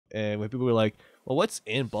And when people were like, "Well, what's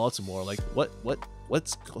in Baltimore? Like,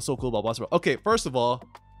 what's so cool about Baltimore?" Okay, first of all,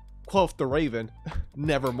 quoth the Raven,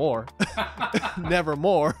 "Nevermore,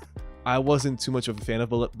 nevermore." I wasn't too much of a fan of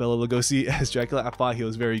Bela Lugosi as Dracula. I thought he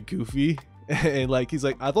was very goofy, and like he's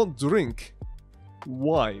like, "I don't drink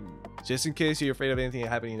wine." Just in case you're afraid of anything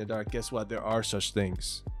happening in the dark, guess what? There are such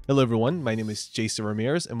things. Hello everyone, my name is Jason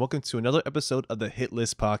Ramirez, and welcome to another episode of the Hit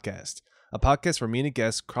List Podcast, a podcast where me and a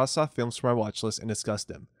guest cross off films from our watch list and discuss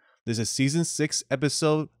them. This is season 6,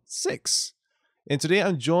 episode 6. And today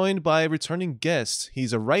I'm joined by a returning guest.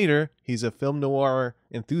 He's a writer, he's a film noir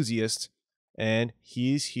enthusiast, and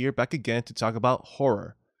he's here back again to talk about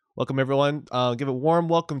horror. Welcome everyone. Give a warm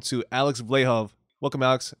welcome to Alex Vlahov. Welcome,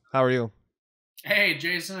 Alex. How are you? Hey,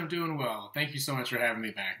 Jason, I'm doing well. Thank you so much for having me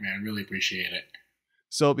back, man. Really appreciate it.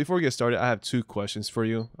 So before we get started, I have 2 questions for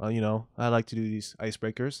you. I like to do these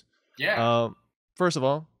icebreakers. Yeah. First of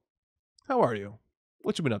all, how are you?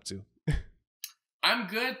 What you been up to? I'm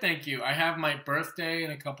good, thank you. I have my birthday in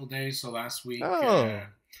a couple days, so last week. Oh,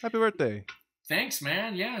 happy birthday. Thanks,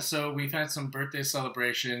 man. Yeah, so we've had some birthday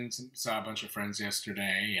celebrations. Saw a bunch of friends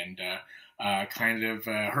yesterday, and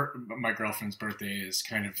my girlfriend's birthday is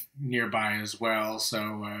kind of nearby as well.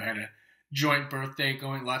 So I had a joint birthday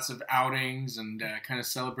going, lots of outings, and kind of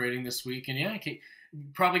celebrating this week. And yeah,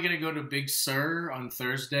 probably going to go to Big Sur on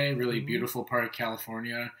Thursday, really beautiful part of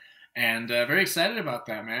California. And very excited about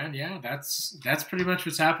that, man. Yeah, that's pretty much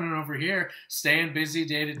what's happening over here. Staying busy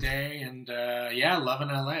day to day, and loving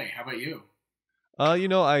LA. How about you?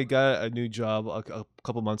 I got a new job a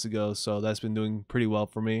couple months ago, so that's been doing pretty well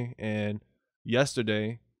for me. And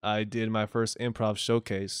yesterday, I did my first improv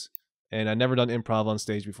showcase, and I never done improv on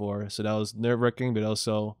stage before, so that was nerve-wracking, but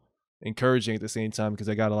also encouraging at the same time because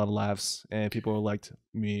I got a lot of laughs and people liked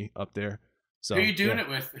me up there. So, who are you doing it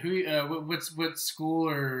with? What school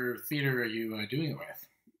or theater are you doing it with?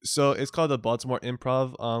 So it's called the Baltimore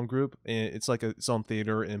Improv Group, and it's like its own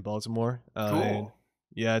theater in Baltimore. Cool.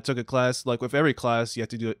 Yeah, I took a class. Like with every class, you have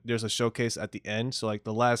to do it. There's a showcase at the end. So like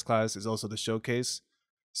the last class is also the showcase.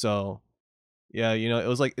 So yeah, it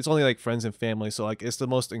was like it's only like friends and family. So like it's the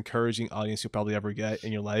most encouraging audience you'll probably ever get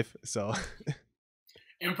in your life. So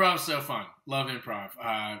improv's so fun. Love improv.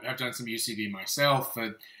 I've done some UCB myself.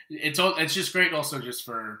 It's just great. Also, just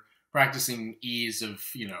for practicing ease of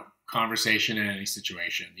conversation in any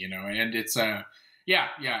situation. And it's as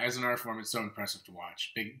an art form, it's so impressive to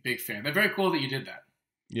watch. Big fan. They're very cool that you did that.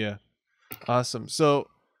 Yeah, awesome. So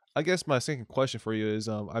I guess my second question for you is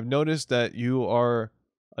I've noticed that you are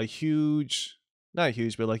a huge, not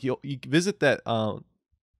huge, but like you visit that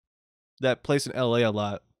place in LA a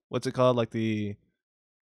lot. What's it called? Like the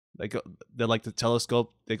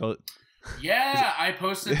telescope. They go. Yeah, I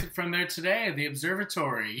posted from there today. The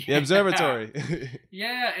observatory. The observatory.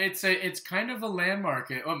 Yeah, it's kind of a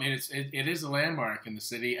landmark. It is a landmark in the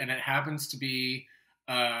city, and it happens to be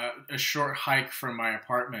a short hike from my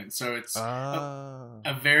apartment. So it's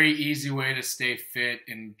a very easy way to stay fit,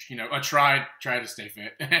 and try to stay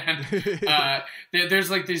fit. And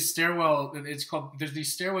there's like this stairwell. There's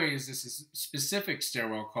these stairways. This is a specific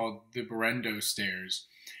stairwell called the Berendo Stairs.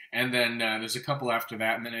 And then there's a couple after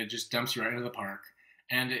that, and then it just dumps you right into the park.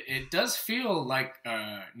 And it does feel like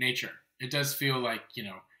nature. It does feel like,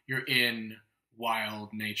 you're in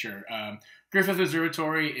wild nature. Griffith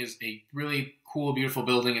Observatory is a really cool, beautiful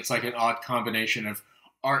building. It's like an odd combination of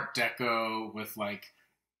Art Deco with like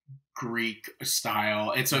Greek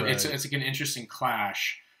style. It's like an interesting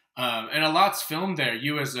clash. And a lot's filmed there.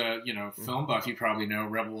 You as a film buff, you probably know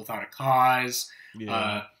Rebel Without a Cause.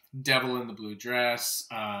 Yeah. Devil in the Blue Dress,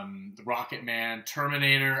 The Rocket Man,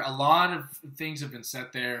 Terminator. A lot of things have been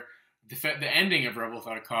set there. The ending of Rebel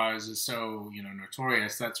Without a Cause is so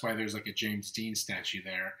notorious. That's why there's like a James Dean statue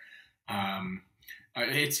there.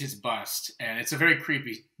 It's his bust, and it's a very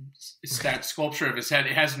creepy sculpture of his head.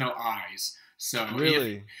 It has no eyes. So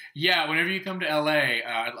really, whenever you come to LA,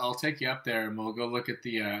 I'll take you up there and we'll go look at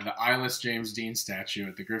the eyeless James Dean statue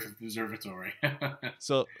at the Griffith Observatory.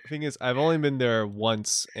 So the thing is, I've only been there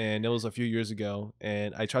once, and it was a few years ago,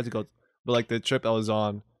 and I tried to go, but like the trip I was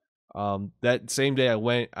on, that same day I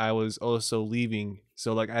went, I was also leaving,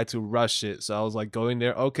 so like I had to rush it. So I was like going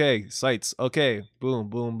there, okay, sights, okay, boom,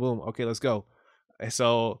 boom, boom, okay, let's go. And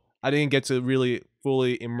so I didn't get to really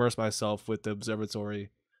fully immerse myself with the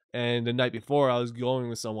observatory. And the night before, I was going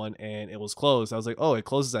with someone, and it was closed. I was like, "Oh, it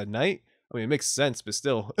closes at night? I mean, it makes sense, but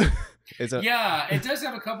still, Yeah, it does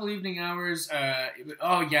have a couple evening hours.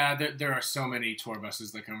 Oh yeah, there are so many tour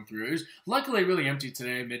buses that come through. It was luckily really empty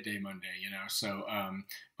today, midday Monday. So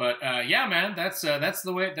but yeah, man, that's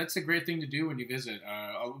the way. That's a great thing to do when you visit.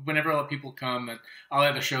 Whenever other people come, I'll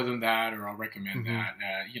either show them that or I'll recommend that.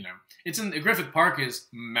 It's in Griffith Park is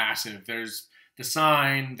massive. There's the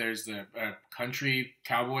sign. There's the country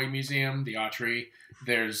cowboy museum, the Autry.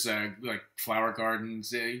 There's like flower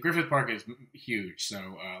gardens. Griffith Park is huge,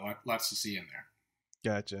 so lots to see in there.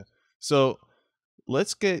 Gotcha. So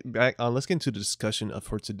let's get back on. Let's get into the discussion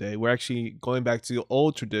for today. We're actually going back to the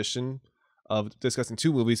old tradition of discussing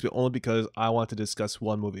two movies, but only because I want to discuss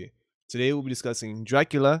one movie. Today we'll be discussing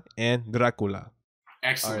Dracula and Dracula.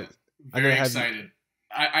 Excellent. Right. Very excited.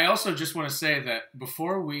 I also just want to say that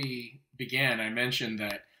before we began, I mentioned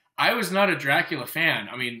that I was not a Dracula fan.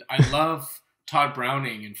 I mean, I love Todd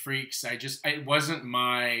Browning and Freaks. It wasn't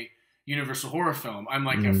my Universal horror film. I'm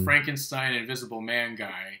like a Frankenstein Invisible Man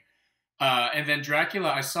guy. And then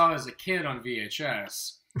Dracula I saw as a kid on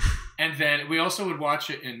VHS. And then we also would watch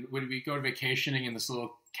it when we go vacationing in this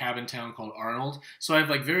little cabin town called Arnold. So I have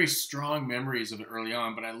like very strong memories of it early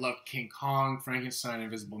on, but I loved King Kong, Frankenstein,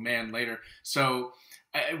 Invisible Man later. So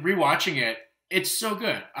rewatching it, it's so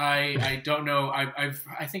good. I don't know. I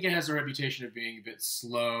think it has a reputation of being a bit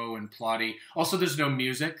slow and plotty. Also, there's no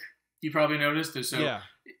music. You probably noticed.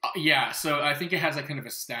 Yeah. So I think it has like kind of a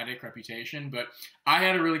static reputation. But I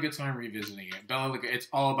had a really good time revisiting it. It's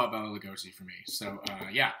all about Bela Lugosi for me. So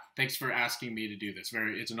yeah, thanks for asking me to do this.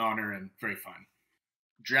 It's an honor and very fun.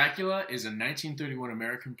 Dracula is a 1931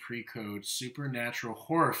 American pre-code supernatural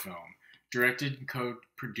horror film, directed and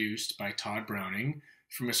co-produced by Todd Browning,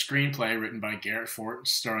 from a screenplay written by Garrett Fort,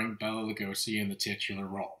 starring Bela Lugosi in the titular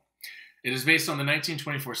role. It is based on the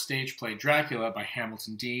 1924 stage play Dracula by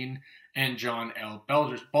Hamilton Dean and John L.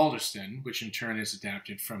 Balderston, which in turn is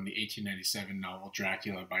adapted from the 1897 novel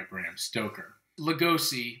Dracula by Bram Stoker.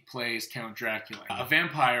 Lugosi plays Count Dracula, a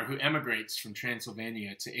vampire who emigrates from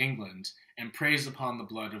Transylvania to England and preys upon the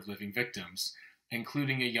blood of living victims,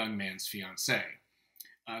 including a young man's fiancée.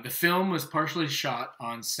 The film was partially shot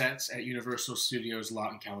on sets at Universal Studios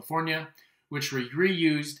Lawton, California, which were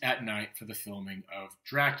reused at night for the filming of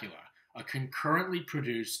Dracula, a concurrently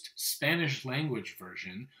produced Spanish-language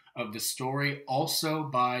version of the story also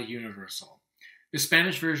by Universal. The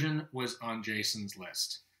Spanish version was on Jason's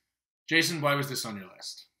list. Jason, why was this on your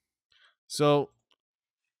list? So,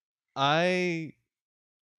 I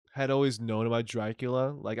had always known about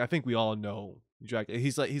Dracula. Like, I think we all know Dracula.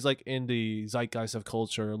 He's like in the zeitgeist of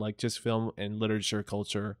culture, like just film and literature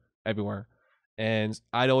culture everywhere. And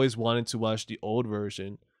I'd always wanted to watch the old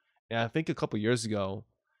version. And I think a couple years ago,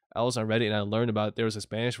 I was on Reddit and I learned about there was a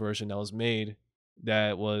Spanish version that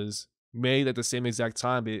was made at the same exact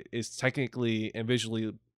time. It's technically and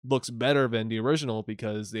visually looks better than the original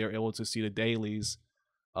because they are able to see the dailies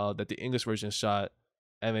that the English version shot,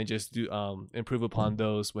 and then just do improve upon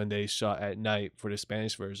those when they shot at night for the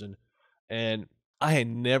Spanish version. And I had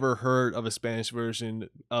never heard of a Spanish version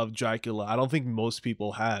of Dracula. I don't think most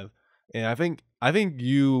people have. And I think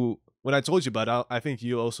you, when I told you about it, I think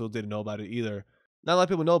you also didn't know about it either. Not a lot of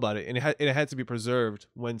people know about it, and it had to be preserved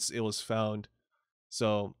once it was found.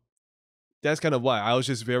 So that's kind of why I was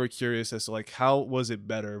just very curious as to like how was it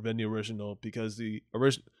better than the original, because the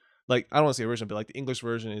original, like, I don't want to say original, but like the English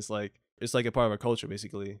version is like, it's like a part of our culture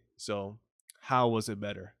basically. So how was it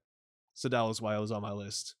better? So that was why it was on my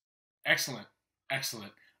list. Excellent.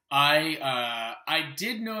 I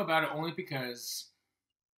did know about it only because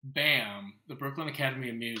BAM, the Brooklyn Academy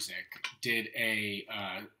of Music, did a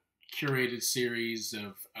curated series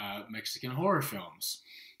of Mexican horror films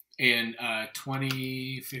in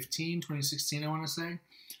 2015, 2016, I want to say.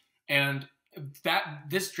 And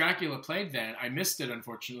this Dracula played then. I missed it,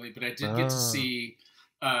 unfortunately, but I did get to see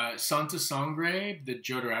Santa Sangre, the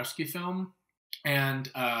Jodorowsky film, and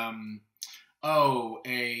a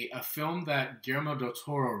film that Guillermo del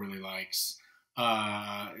Toro really likes.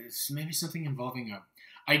 It's maybe something involving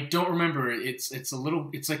I don't remember. It's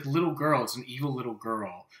like little girl. It's an evil little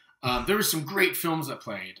girl. There were some great films that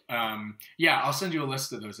played. Yeah, I'll send you a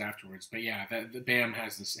list of those afterwards. But yeah, the BAM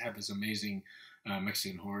had this amazing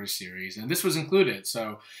Mexican horror series, and this was included.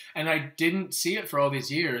 So, and I didn't see it for all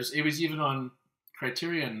these years. It was even on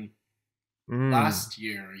Criterion last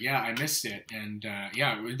year. Yeah, I missed it, and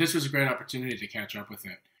yeah, this was a great opportunity to catch up with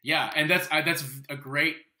it. Yeah, and that's a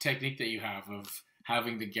great technique that you have of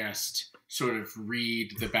having the guest sort of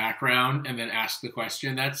read the background and then ask the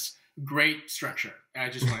question. That's great structure. I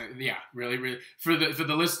just want to, really, really for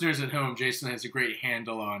the listeners at home, Jason has a great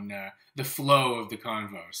handle on the flow of the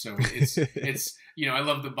convo. So it's I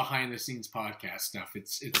love the behind the scenes podcast stuff.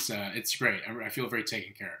 It's great. I feel very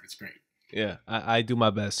taken care of. It's great. Yeah, I do my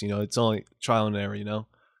best. It's only trial and error.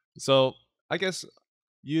 So I guess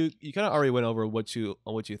you kind of already went over what you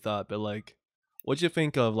thought, but like, what'd you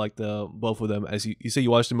think of like the both of them? As you say,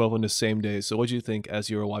 you watched them both on the same day. So what'd you think as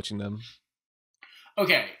you were watching them?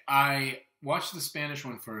 Okay, I watched the Spanish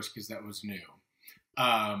one first because that was new.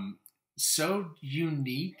 So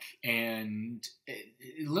unique and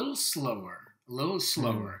a little slower.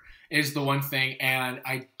 Is the one thing, and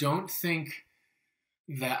I don't think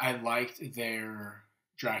that I liked their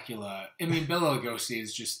Dracula. I mean, Bela Lugosi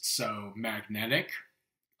is just so magnetic.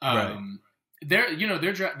 Right.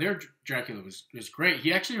 Their Dracula was great.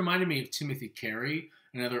 He actually reminded me of Timothy Carey,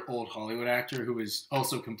 another old Hollywood actor who was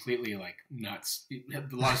also completely like nuts. He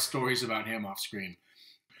had a lot of stories about him off screen.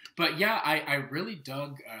 But yeah, I really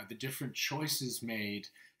dug the different choices made.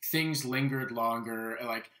 Things lingered longer.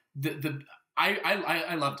 Like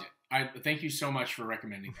I loved it. Thank you so much for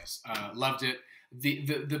recommending this. Loved it.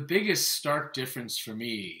 The biggest stark difference for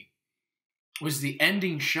me was the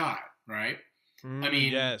ending shot, right? I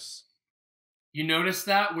mean, yes. You notice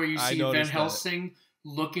that where you see Van Helsing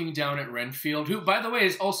looking down at Renfield, who, by the way,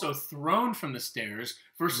 is also thrown from the stairs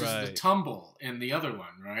versus the tumble in the other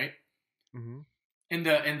one, right? Mm-hmm. In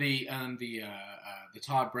the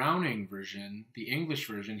Todd Browning version, the English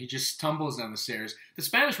version, he just tumbles down the stairs. The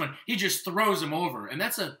Spanish one, he just throws him over, and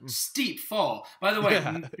that's a steep fall. By the way,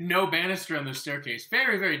 no banister on the staircase.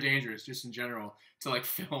 Very, very dangerous, just in general, to like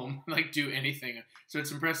film, like do anything. So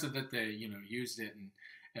it's impressive that they, used it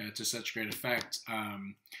and to such great effect.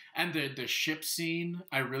 And the ship scene,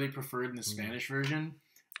 I really preferred in the Spanish version.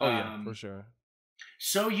 Oh yeah, for sure.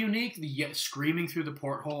 So unique, screaming through the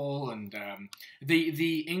porthole, and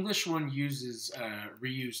the English one uses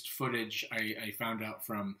reused footage. I found out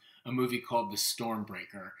from a movie called The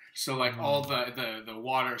Stormbreaker. So like all the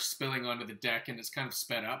water spilling onto the deck, and it's kind of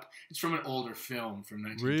sped up. It's from an older film from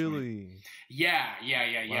 1920. Really? Yeah.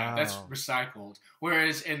 Wow. That's recycled.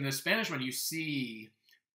 Whereas in the Spanish one, you see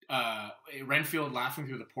Renfield laughing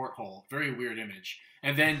through the porthole. Very weird image.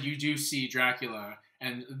 And then you do see Dracula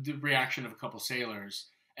and the reaction of a couple sailors,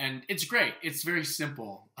 and it's great. It's very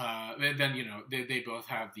simple. And then they both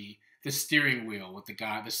have the steering wheel with the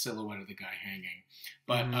silhouette of the guy hanging.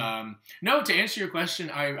 But no, to answer your question,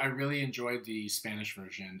 I really enjoyed the Spanish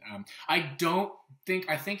version. I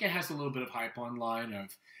think it has a little bit of hype online of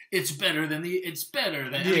it's better than.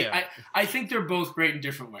 Yeah. I think they're both great in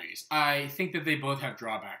different ways. I think that they both have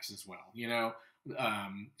drawbacks as well.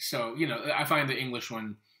 So I find the English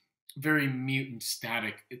one very mute and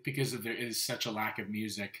static because there is such a lack of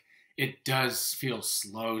music. It does feel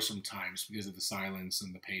slow sometimes because of the silence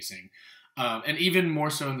and the pacing, and even more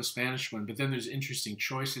so in the Spanish one. But then there's interesting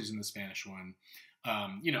choices in the Spanish one.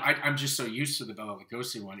 I'm just so used to the Bela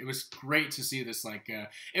Lugosi one. It was great to see this. Like,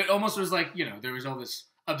 it almost was like there was all this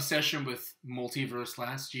obsession with multiverse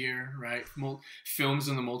last year, right? Films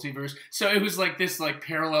in the multiverse. So it was like this like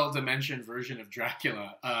parallel dimension version of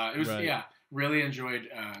Dracula. It was really enjoyed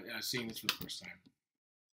seeing this for the first time.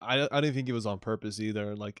 I didn't think it was on purpose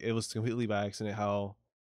either. Like, it was completely by accident how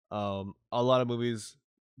a lot of movies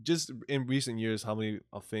just in recent years, how many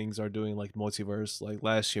things are doing like multiverse. Like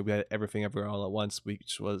last year we had Everything Everywhere All at Once,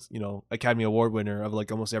 which was Academy Award winner of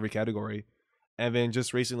like almost every category. And then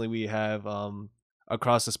just recently we have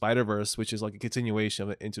Across the Spider-Verse, which is like a continuation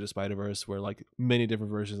of Into the Spider-Verse, where like many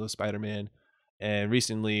different versions of Spider-Man. And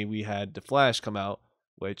recently we had The Flash come out,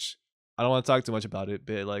 which I don't want to talk too much about it,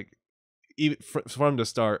 but like even from the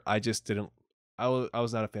start, I just didn't. I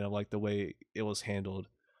was not a fan of like the way it was handled.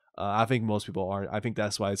 I think most people aren't. I think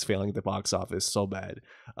that's why it's failing at the box office so bad.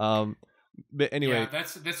 But anyway,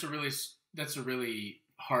 that's a really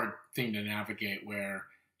hard thing to navigate, where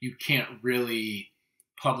you can't really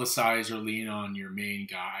publicize or lean on your main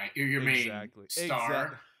guy or your main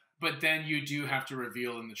star. But then you do have to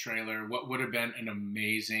reveal in the trailer what would have been an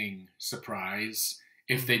amazing surprise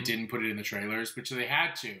if they didn't put it in the trailers, which they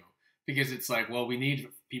had to, because it's like, well, we need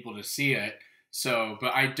people to see it. So,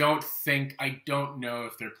 but I don't know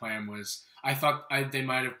if their plan was, I thought they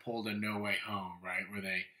might have pulled a No Way Home, right? Where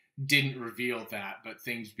they didn't reveal that, but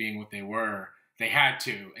things being what they were, they had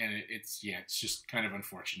to. And it's just kind of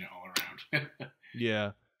unfortunate all around.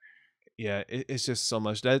 Yeah. It's just so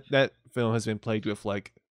much that film has been plagued with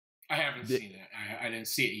like, I haven't seen it. I didn't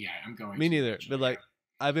see it yet. I'm going. Me neither. But like,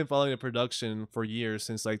 I've been following the production for years,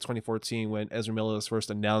 since like 2014 when Ezra Miller was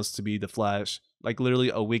first announced to be the Flash. Like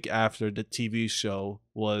literally a week after the TV show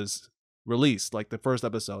was released, like the first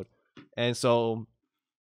episode. And so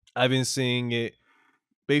I've been seeing it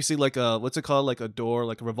basically like a, what's it called, like a door,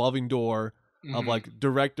 like a revolving door of like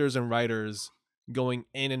directors and writers going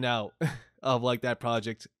in and out of like that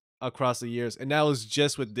project across the years. And that was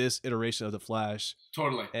just with this iteration of the Flash.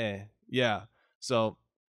 Totally. Yeah. So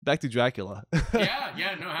back to Dracula.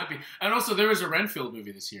 yeah, no, happy. And also there was a Renfield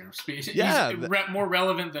movie this year. Yeah, more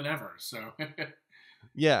relevant than ever. So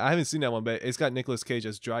yeah, I haven't seen that one, but it's got Nicolas Cage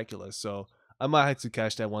as Dracula, so I might have to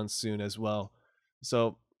catch that one soon as well.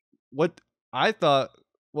 So what I thought,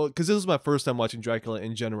 well, because this was my first time watching Dracula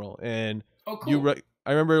in general, and cool.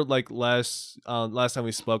 I remember like last time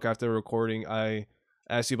we spoke after the recording, I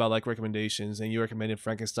asked you about like recommendations, and you recommended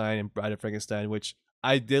Frankenstein and Bride of Frankenstein, which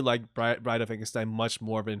I did like Bride of Frankenstein much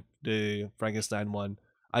more than the Frankenstein one.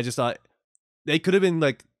 I just thought they could have been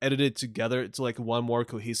like edited together to like one more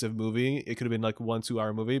cohesive movie. It could have been like 1-2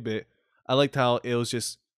 hour movie, but I liked how it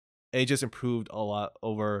just improved a lot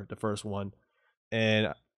over the first one.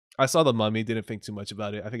 And I saw The Mummy, didn't think too much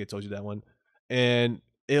about it. I think I told you that one. And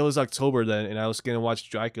it was October then, and I was gonna watch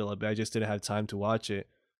Dracula, but I just didn't have time to watch it.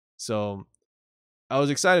 So I was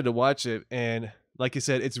excited to watch it, and like you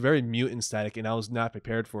said, it's very mutant static, and I was not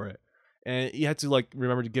prepared for it. And you had to like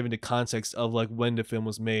remember to give it the context of like when the film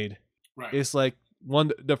was made. Right. It's like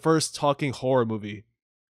the first talking horror movie,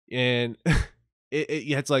 and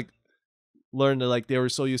you had to like learn that like they were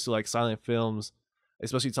so used to like silent films,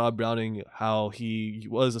 especially Todd Browning, how he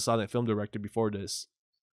was a silent film director before this,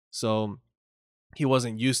 so he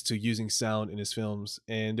wasn't used to using sound in his films.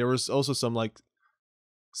 And there was also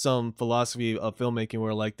some philosophy of filmmaking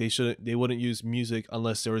where like they wouldn't use music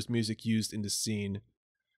unless there was music used in the scene.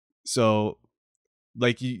 So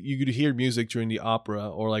like you could hear music during the opera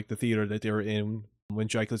or like the theater that they were in when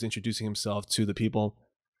Dracula's introducing himself to the people,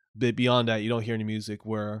 but beyond that you don't hear any music,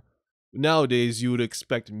 where nowadays you would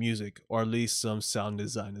expect music or at least some sound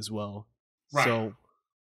design as well. Right. So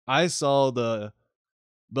I saw the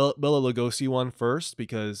Bela Lugosi one first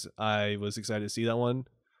because I was excited to see that one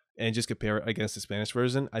and just compare it against the Spanish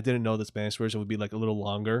version. I didn't know the Spanish version would be like a little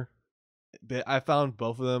longer, but I found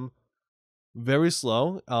both of them very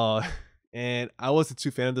slow. And I wasn't too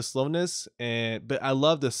fan of the slowness, but I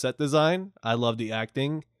love the set design. I love the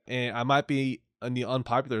acting, and I might be on the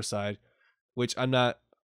unpopular side, which I'm not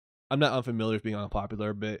unfamiliar with being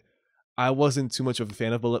unpopular, but I wasn't too much of a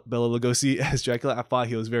fan of Bela Lugosi as Dracula. I thought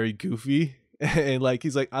he was very goofy, and like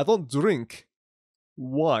he's like, I don't drink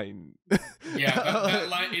wine. Yeah, that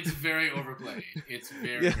line, it's very overplayed. It's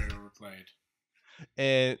very overplayed.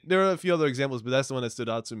 And there are a few other examples, but that's the one that stood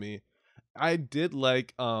out to me. I did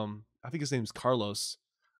like I think his name's Carlos,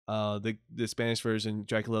 the Spanish version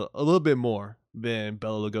Dracula a little bit more than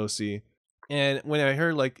Bela Lugosi. And when I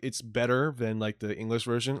heard like it's better than like the English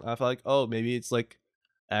version, I felt like, oh, maybe it's like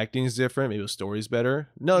acting is different, maybe the story's better.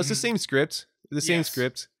 No, it's the same script. Same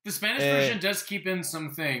script. The Spanish version does keep in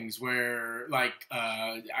some things where, like,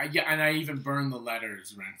 and I even burn the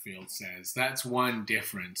letters. Renfield says that's one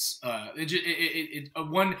difference. A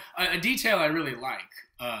detail I really like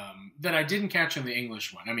that I didn't catch in the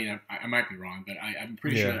English one. I mean, I might be wrong, but I'm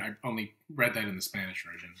pretty sure I only read that in the Spanish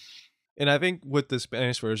version. And I think with the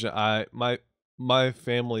Spanish version, my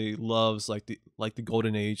family loves like the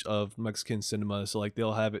golden age of Mexican cinema. So like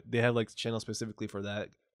they have like channels specifically for that,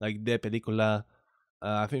 like De Película.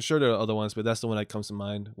 I think sure there are other ones, but that's the one that comes to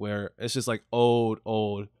mind, where it's just like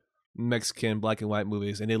old Mexican black and white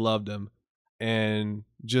movies, and they love them. And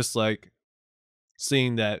just like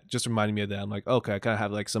seeing that just reminded me of that. I'm like, okay, I kind of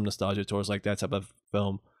have like some nostalgia towards like that type of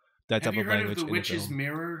film, that type of language. Have you heard of The Witch's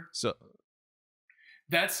Mirror? So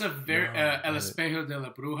that's a very El Espejo de la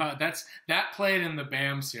Bruja. That played in the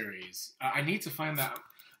BAM series. I need to find that.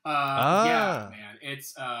 Yeah, man,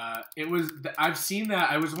 it was. I've seen that.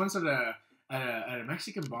 I was once at a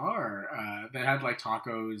Mexican bar that had like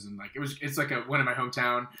tacos and like it's like one in my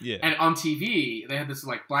hometown. Yeah. And on TV they had this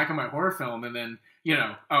like black and white horror film, and then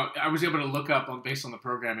I was able to look up based on the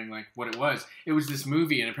programming like what it was. It was this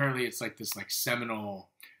movie, and apparently it's like this like seminal.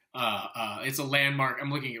 It's a landmark.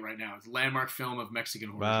 I'm looking at it right now. It's a landmark film of Mexican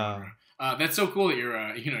horror genre. That's so cool that your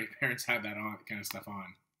parents had that kind of stuff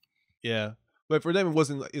on. Yeah. But for them, it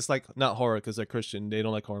wasn't. It's like not horror because they're Christian. They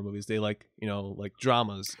don't like horror movies. They like like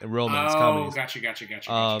dramas and romance comedies.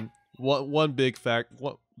 Gotcha. One big guy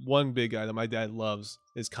that my dad loves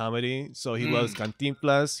is comedy. So he loves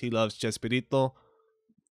Cantinflas. He loves Chespirito.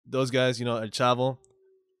 Those guys, El Chavo.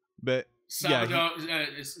 But Sábado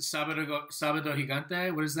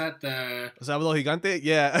Gigante. What is that? Sábado Gigante.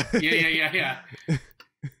 Yeah. Yeah.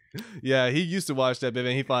 Yeah, he used to watch that, but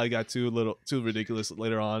then he finally got too ridiculous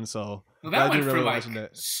later on. So Well, that I do went for remember like watching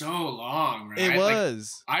that. so long, right? It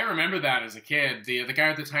was. Like, I remember that as a kid. The guy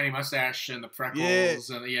with the tiny mustache and the freckles,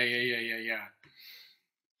 and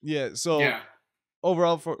Yeah. So yeah.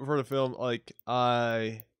 overall, for the film, like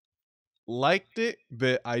I liked it,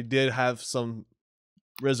 but I did have some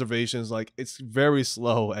reservations. Like it's very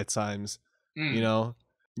slow at times. You know.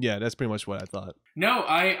 Yeah, that's pretty much what I thought. No,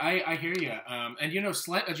 I hear you. And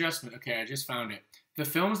slight adjustment. Okay, I just found it. The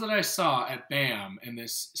films that I saw at BAM in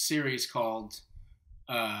this series called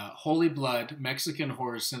Holy Blood Mexican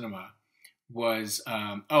Horror Cinema was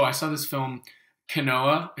I saw this film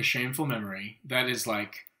Kanoa, A Shameful Memory. That is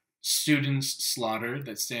like students slaughtered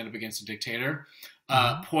that stand up against a dictator.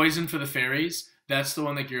 Poison for the Fairies. That's the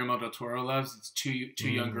one that Guillermo del Toro loves. It's two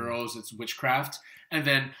young girls. It's witchcraft. And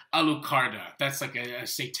then Alucarda. That's like a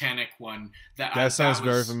satanic one. That sounds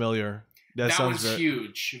very familiar. That was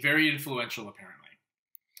huge. Very influential, apparently.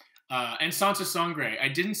 And Santa Sangre. I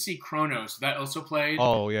didn't see Kronos. That also played.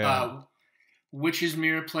 Oh, yeah. Witch's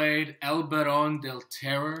Mirror played. El Barón del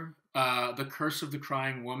Terror. The Curse of the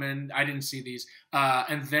Crying Woman. I didn't see these.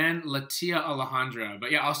 And then La Tia Alejandra.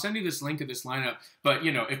 But yeah, I'll send you this link of this lineup. But,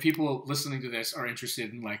 if people listening to this are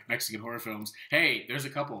interested in like Mexican horror films, hey, there's a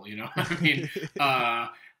couple, I mean,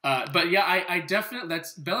 but yeah, I definitely,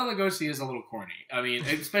 Bela Lugosi is a little corny. I mean,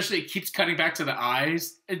 especially it keeps cutting back to the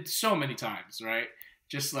eyes so many times, right?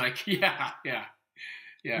 Just like, yeah.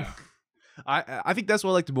 I think that's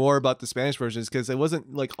what I liked more about the Spanish versions, because it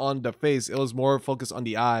wasn't like on the face, it was more focused on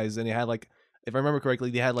the eyes, and it had like, if I remember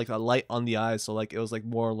correctly, they had like a light on the eyes, so like it was like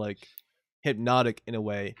more like hypnotic in a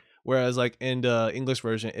way. Whereas like in the English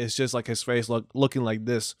version, it's just like his face looking like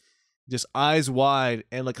this, just eyes wide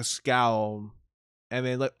and like a scowl, and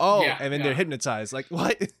then like they're hypnotized. Like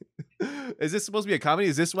what? Is this supposed to be a comedy?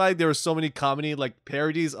 Is this why there were so many comedy like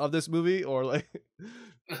parodies of this movie, or like?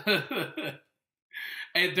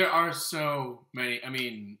 And there are so many. I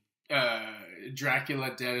mean,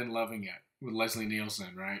 Dracula, Dead and Loving It with Leslie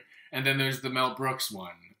Nielsen, right? And then there's the Mel Brooks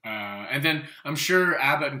one. And then I'm sure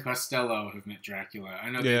Abbott and Costello have met Dracula. I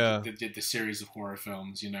know they did the series of horror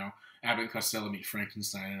films, Abbott and Costello Meet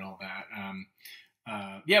Frankenstein and all that.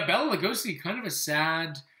 Bela Lugosi, kind of a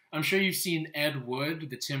sad. I'm sure you've seen Ed Wood,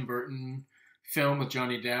 the Tim Burton film with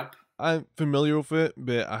Johnny Depp. I'm familiar with it,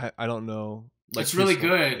 but I don't know. Like it's really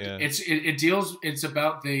good. Yeah. It's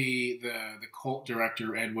about the cult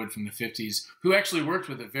director Ed Wood from the 50s, who actually worked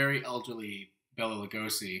with a very elderly Bela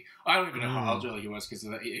Lugosi. I don't even know how elderly he was, because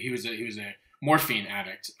he was a morphine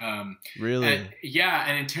addict. Really?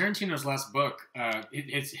 And in Tarantino's last book,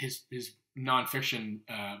 his nonfiction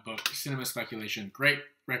book, Cinema Speculation, great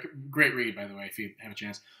read, by the way, if you have a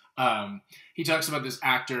chance. He talks about this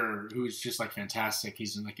actor who's just like fantastic.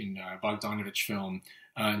 He's in Bogdanovich film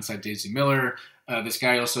Inside Daisy Miller. This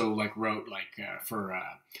guy also like wrote for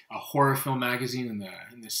a horror film magazine in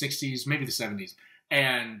the 60s, maybe the 70s,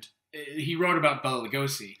 and he wrote about Bela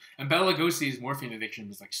Lugosi. And Bela Lugosi's morphine addiction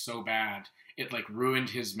was like so bad it like ruined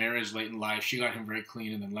his marriage late in life. She got him very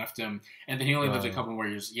clean and then left him, and then he only lived a couple more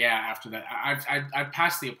years. After that, I've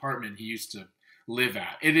passed the apartment he used to live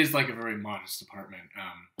at. It is like a very modest apartment.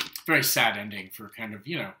 Very sad ending for kind of,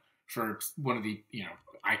 for one of the,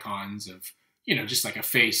 icons of, just like a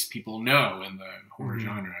face people know in the horror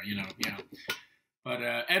genre, But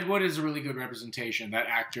Ed Wood is a really good representation. That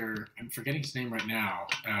actor, I'm forgetting his name right now,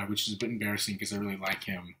 which is a bit embarrassing because I really like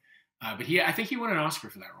him. But I think he won an Oscar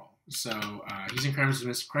for that role. So he's in Crimes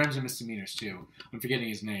and Misdemeanors too. I'm forgetting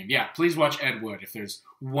his name. Yeah, please watch Ed Wood. If there's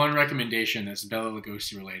one recommendation that's Bela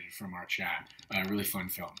Lugosi related from our chat, really fun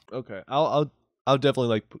film. Okay, I'll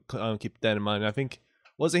definitely keep that in mind. I think,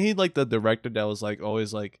 wasn't he like the director that was like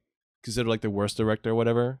always like considered like the worst director or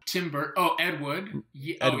whatever? Ed Wood.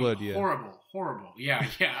 Ed Wood, yeah. Horrible. Yeah.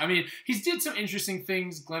 I mean, he's did some interesting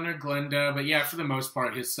things, Glen or Glenda, but yeah, for the most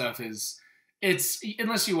part, his stuff it's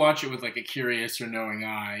unless you watch it with like a curious or knowing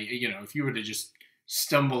eye, if you were to just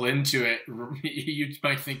stumble into it, you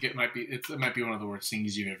might think it might be one of the worst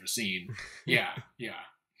things you've ever seen. Yeah.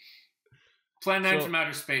 Plan 9 from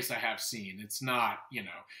Outer Space I have seen. It's not,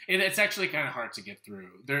 it's actually kind of hard to get through.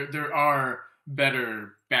 There are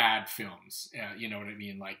better bad films, you know what I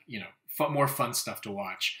mean? Like, more fun stuff to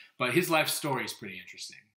watch. But his life story is pretty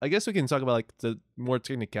interesting. I guess we can talk about like the more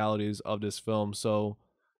technicalities of this film. So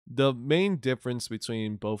the main difference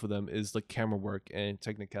between both of them is the camera work and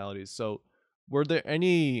technicalities. So were there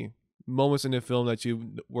any moments in the film that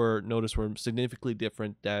you noticed were significantly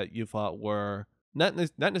different that you thought were not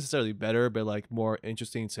necessarily better, but like more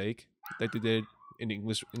interesting take that they did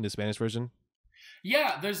in the Spanish version?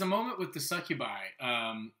 Yeah, there's a moment with the succubi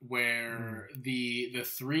where the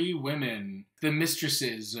three women, the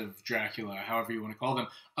mistresses of Dracula, however you want to call them,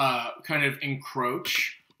 kind of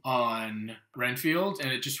encroach on Renfield,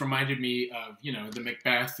 and it just reminded me of, you know, the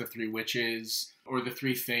Macbeth, the three witches, or the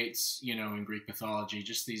three fates, you know, in Greek mythology,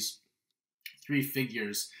 just these three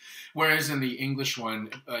figures. Whereas in the English one,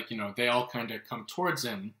 like, you know, they all kind of come towards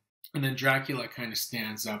him, and then Dracula kind of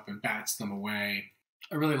stands up and bats them away.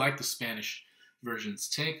 I really like the Spanish version's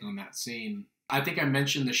take on that scene. I think I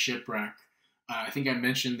mentioned the shipwreck. I think I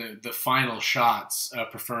mentioned the final shots,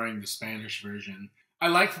 preferring the Spanish version. I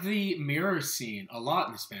liked the mirror scene a lot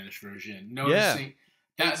in the Spanish version. Noticing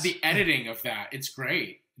that the editing of that, it's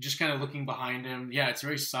great. Just kind of looking behind him. Yeah, it's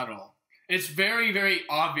very subtle. It's very, very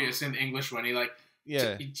obvious in the English one. He like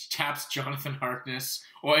he taps Jonathan Harkness,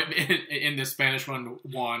 or in the Spanish one,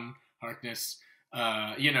 Juan Harkness.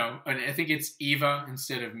 You know, and I think it's Eva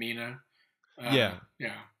instead of Mina. Yeah.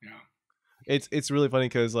 It's really funny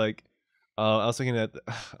because like I was thinking that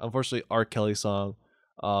unfortunately R. Kelly song,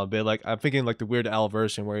 but like I'm thinking like the Weird Al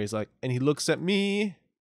version where he's like, and he looks at me,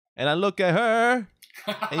 and I look at her,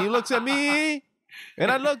 and he looks at me,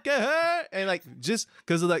 and I look at her, and like just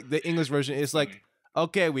because of like the English version, it's like,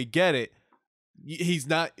 okay, we get it. He's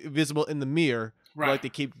not visible in the mirror, right? Like they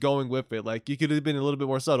keep going with it. Like you could have been a little bit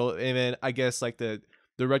more subtle, and then I guess like the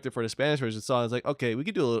director for the Spanish version saw, is like, okay, we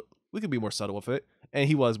could be more subtle with it, and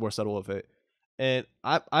he was more subtle with it. And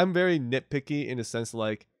I'm very nitpicky in the sense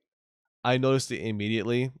like I noticed it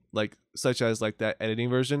immediately, like such as like that editing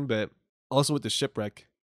version, but also with the shipwreck,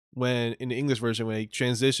 when in the English version when they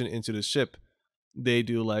transition into the ship, they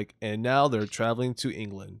do like, and now they're traveling to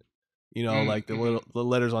England, you know, like the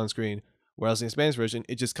letters on screen. Whereas in the Spanish version,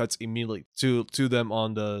 it just cuts immediately to them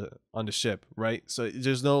on the ship, right? So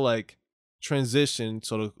there's no like transition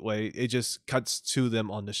sort of way. It just cuts to them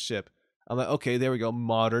on the ship. I'm like, okay, there we go,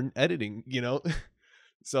 modern editing, you know.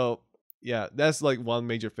 So yeah, that's like one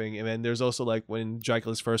major thing. And then there's also like when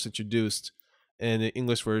Dracula's first introduced in the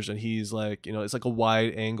English version, he's like, you know, it's like a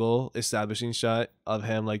wide angle establishing shot of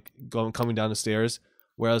him like coming down the stairs.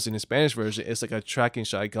 Whereas in the Spanish version, it's like a tracking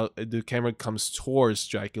shot. The camera comes towards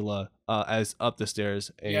Dracula as up the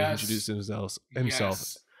stairs and introduces himself.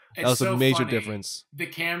 Yes. That was a major difference. The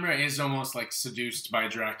camera is almost like seduced by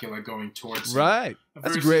Dracula going towards him. Right.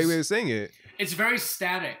 That's a great way of saying it. It's very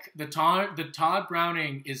static. The Todd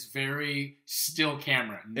Browning is very still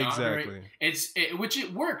camera. Exactly. Which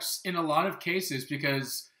it works in a lot of cases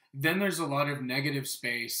because then there's a lot of negative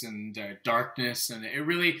space and darkness, and it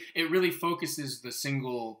really focuses the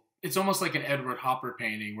single. It's almost like an Edward Hopper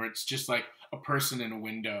painting where it's just like a person in a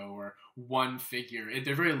window or one figure.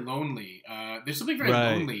 They're very lonely. There's something very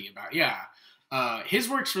lonely about his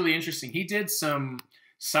work's really interesting. He did some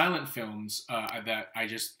silent films that I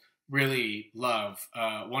just really love.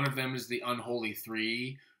 One of them is The Unholy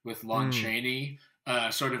Three with Lon Chaney.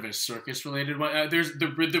 Sort of a circus related one. There's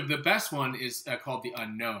the best one is called The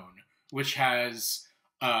Unknown, which has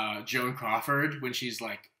Joan Crawford when she's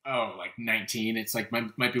like 19. It's like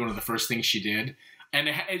might be one of the first things she did, and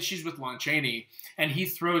she's with Lon Chaney, and he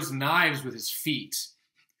throws knives with his feet.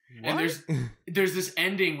 What? And there's this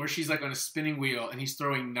ending where she's like on a spinning wheel and he's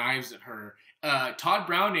throwing knives at her. Todd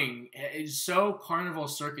Browning is so carnival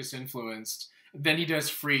circus influenced. Then he does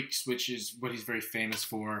Freaks, which is what he's very famous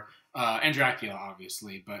for. And Dracula,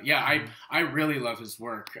 obviously. But yeah, I really love his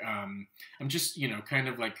work. I'm just, you know, kind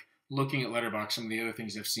of like looking at Letterboxd, some of the other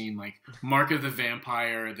things I've seen, like Mark of the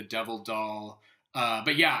Vampire, The Devil Doll.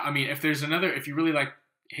 But yeah, I mean, if you really like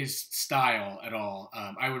his style at all,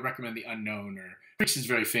 I would recommend The Unknown. Or Freaks is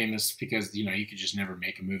very famous because, you know, you could just never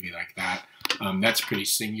make a movie like that. That's pretty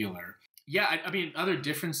singular. Yeah, I mean, other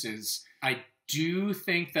differences, I do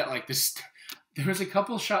think that like this... There was a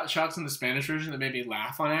couple shots in the Spanish version that made me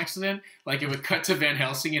laugh on accident. Like it would cut to Van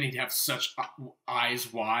Helsing and he'd have such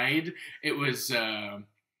eyes wide. It was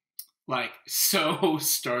like so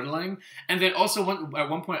startling. And then also at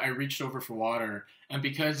one point I reached over for water, and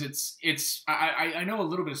because I know a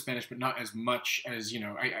little bit of Spanish, but not as much as, you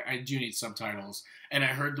know, I do need subtitles. And I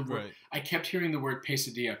heard the word, I kept hearing the word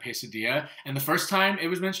quesadilla. And the first time it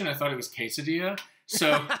was mentioned, I thought it was quesadilla.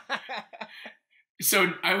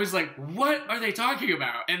 So I was like, what are they talking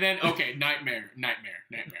about? And then, okay, nightmare.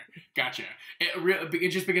 Gotcha. It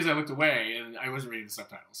just because I looked away and I wasn't reading the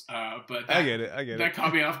subtitles. But that, I get it. That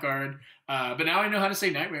caught me off guard. But now I know how to say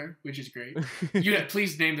nightmare, which is great.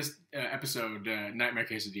 Please name this episode Nightmare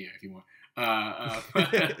Quesadilla if you want.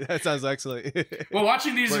 That sounds excellent. Well,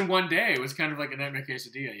 watching these in one day was kind of like a Nightmare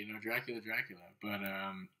Quesadilla, Dracula. But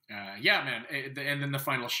yeah, man. And then the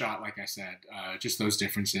final shot, like I said, just those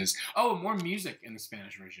differences. Oh, more music in the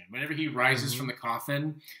Spanish version. Whenever he rises from the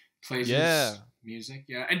coffin, plays his music.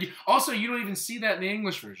 Yeah, and also you don't even see that in the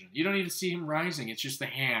English version. You don't even see him rising. It's just the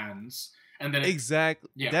hands, and then exactly.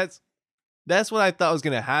 Yeah, that's what I thought was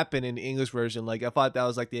gonna happen in the English version. Like I thought that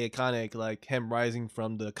was like the iconic, like him rising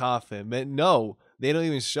from the coffin. But no, they don't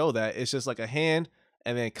even show that. It's just like a hand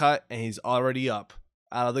and then cut, and he's already up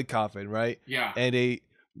out of the coffin, right? Yeah, and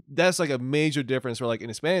that's like a major difference. Where like in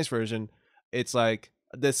the Spanish version, it's like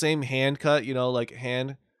the same hand cut, like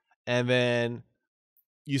hand, and then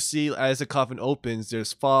you see as the coffin opens,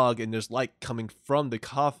 there's fog and there's light coming from the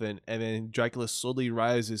coffin, and then Dracula slowly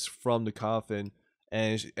rises from the coffin,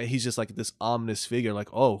 and he's just like this ominous figure, like,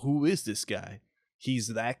 oh, who is this guy? He's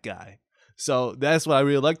that guy. So that's what I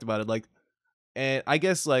really liked about it. Like, and I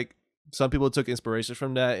guess like some people took inspiration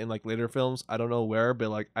from that in like later films. I don't know where,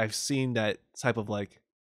 but like I've seen that type of like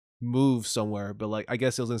move somewhere, but like I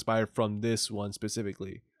guess it was inspired from this one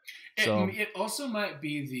specifically. So it also might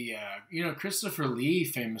be the Christopher Lee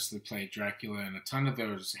famously played Dracula in a ton of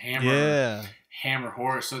those hammer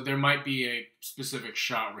horror. So there might be a specific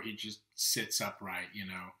shot where he just sits upright,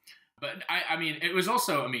 But I mean, it was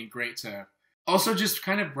also great to also just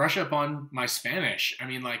kind of brush up on my Spanish. I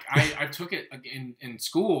mean, like I took it in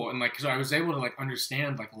school, and like so I was able to like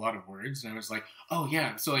understand like a lot of words, and I was like, oh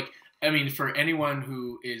yeah. So like I mean, for anyone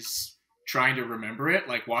who is trying to remember it,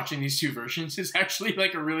 like watching these two versions is actually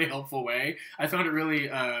like a really helpful way. I found it really,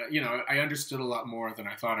 I understood a lot more than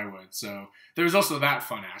I thought I would. So there was also that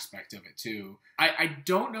fun aspect of it too. I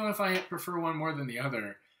don't know if I prefer one more than the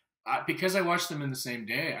other. Because I watched them in the same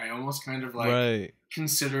day, I almost kind of like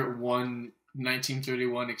consider it one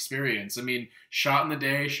 1931 experience. I mean, shot in the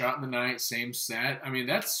day, shot in the night, same set. I mean,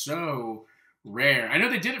 that's so rare. I know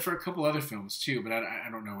they did it for a couple other films too, but I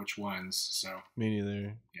don't know which ones. So me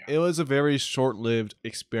neither. Yeah. It was a very short-lived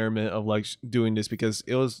experiment of like doing this because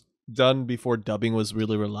it was done before dubbing was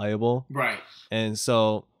really reliable. Right. And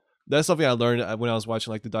so that's something I learned when I was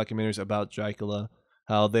watching like the documentaries about Dracula,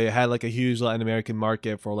 how they had like a huge Latin American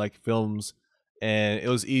market for like films, and it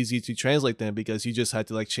was easy to translate them because you just had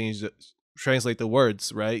to like translate the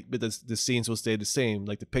words, right? But the scenes will stay the same,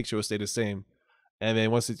 like the picture will stay the same. And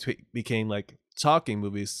then once it became like talking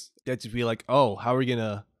movies, you had to be like, oh, how are we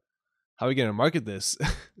gonna market this?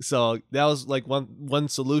 So that was like one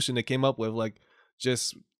solution they came up with, like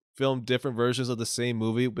just film different versions of the same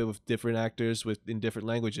movie but with different actors in different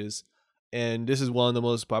languages. And this is one of the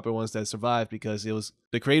most popular ones that survived because it was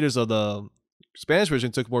the creators of the Spanish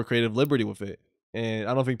version took more creative liberty with it. And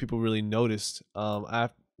I don't think people really noticed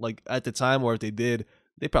at the time, or if they did,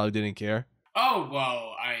 they probably didn't care. Oh,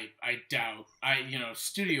 well, I doubt.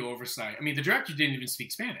 Studio oversight. I mean, the director didn't even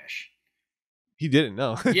speak Spanish. He didn't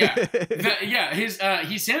know. Yeah.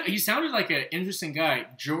 He sounded like an interesting guy.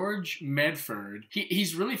 George Medford.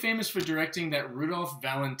 He's really famous for directing that Rudolph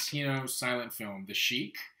Valentino silent film, The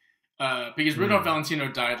Sheik. Because Rudolph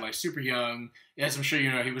Valentino died like super young. As I'm sure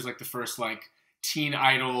you know, he was like the first like teen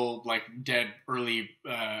idol, like dead early.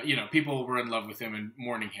 People were in love with him and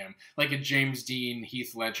mourning him, like a James Dean,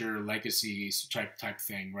 Heath Ledger legacy type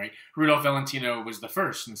thing, right? Rudolph Valentino was the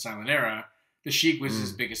first in the silent era. The Sheik was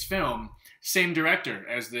his biggest film. Same director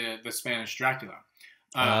as the Spanish Dracula.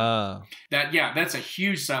 That's a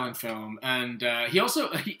huge silent film, and he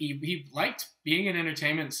also he liked being in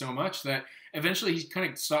entertainment so much that eventually he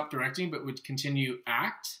kind of stopped directing, but would continue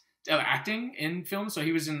acting in films. So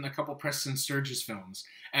he was in a couple Preston Sturges films,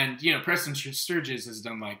 and Preston Sturges has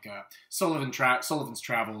done like Sullivan's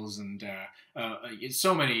Travels and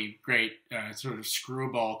so many great sort of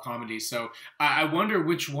screwball comedies. So I wonder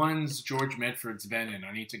which ones George Medford's been in.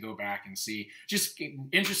 I need to go back and see. Just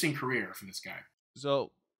interesting career for this guy.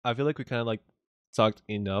 So I feel like we kind of like talked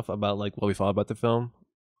enough about like what we thought about the film.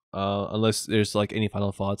 Unless there's like any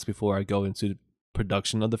final thoughts before I go into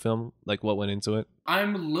production of the film, like what went into it.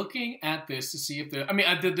 I'm looking at this to see if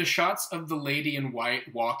the shots of the lady in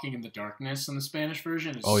white walking in the darkness in the Spanish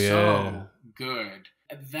version is so good.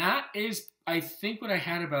 That is, I think, what I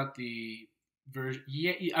had about the version.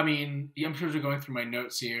 Yeah, I mean, I'm sort of going through my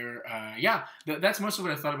notes here. That's most of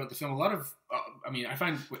what I thought about the film. A lot of, I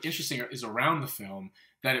find what interesting is around the film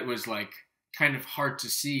that it was like kind of hard to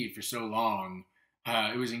see for so long.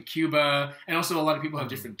 It was in Cuba, and also a lot of people have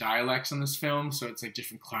different dialects in this film, so it's like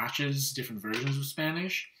different clashes, different versions of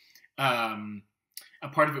Spanish. A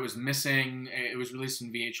part of it was missing. It was released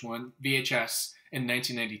in VHS in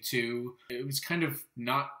 1992. It was kind of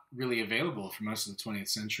not really available for most of the 20th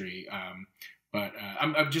century. But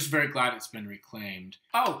I'm just very glad it's been reclaimed.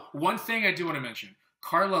 Oh, one thing I do want to mention.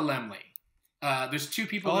 Carla Laemmle. There's two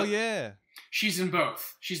people. Oh, yeah. She's in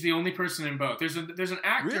both. She's the only person in both. There's an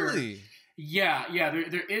actor. Really? Yeah.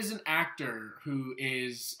 There is an actor who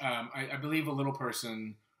is, I believe, a little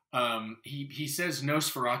person. He says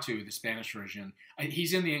Nosferatu, the Spanish version.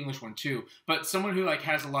 He's in the English one too. But someone who like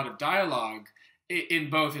has a lot of dialogue in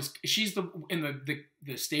both is she's the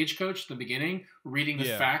stagecoach at the beginning reading the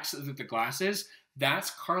facts of the glasses. That's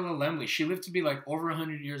Carla Laemmle. She lived to be like over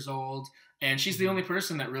 100 years old, and she's the only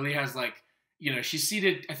person that really has like, you know, she's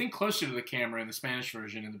seated, I think, closer to the camera in the Spanish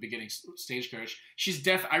version in the beginning stagecoach. She's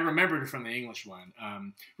I remembered her from the English one,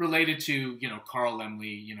 related to, you know, Carl Laemmle,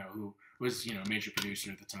 you know, who was, you know, a major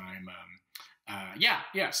producer at the time.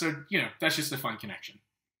 So, you know, that's just a fun connection.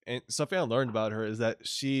 And something I learned about her is that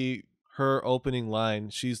her opening line,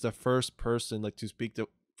 she's the first person like to speak the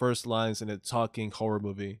first lines in a talking horror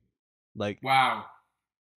movie. Like, wow.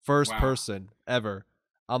 First person ever.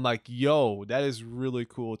 I'm like, yo, that is really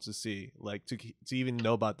cool to see. Like to even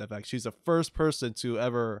know about that fact. She's the first person to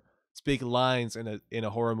ever speak lines in a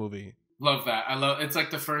horror movie. Love that. It's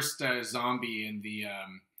like the first zombie in the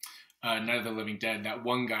Night of the Living Dead. That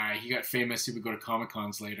one guy, he got famous. He would go to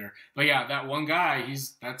Comic-Cons later. But yeah, that one guy,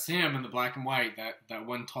 that's him in the black and white. That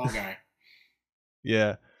one tall guy.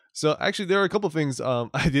 Yeah. So actually, there are a couple of things.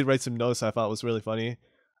 I did write some notes I thought was really funny.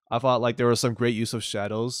 I thought like there was some great use of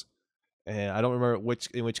shadows, and I don't remember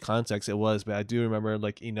in which context it was, but I do remember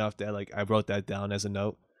like enough that like I wrote that down as a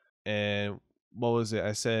note. And what was it?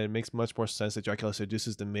 I said it makes much more sense that Dracula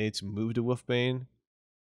seduces the maid to move the wolfbane.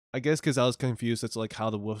 I guess because I was confused as to like how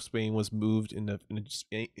the wolfbane was moved in the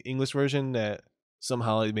English version, that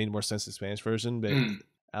somehow it made more sense in the Spanish version. But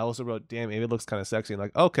I also wrote, damn, maybe it looks kind of sexy. And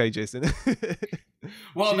like, okay, Jason.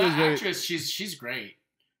 Well, that actress, she's great.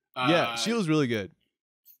 Yeah, she was really good.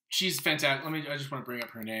 She's fantastic. I just want to bring up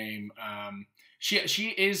her name. She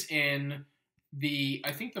is in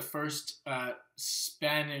I think the first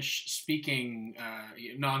Spanish speaking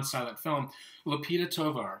non-silent film, Lupita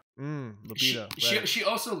Tovar. Lupita. She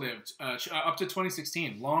also lived up to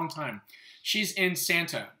 2016, long time. She's in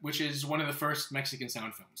Santa, which is one of the first Mexican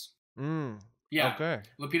sound films. Yeah. Okay.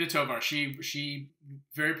 Lupita Tovar. She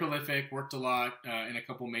very prolific, worked a lot in a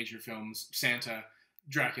couple major films. Santa,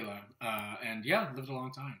 Dracula, and yeah, lived a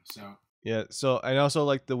long time. So yeah. So I also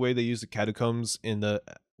like the way they use the catacombs in the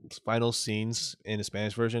final scenes in the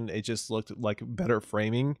Spanish version. It just looked like better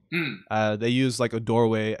framing. They used like a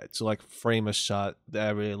doorway to like frame a shot that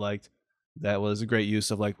I really liked. That was a great use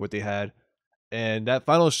of like what they had, and that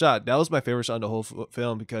final shot, that was my favorite shot in the whole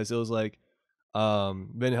film, because it was like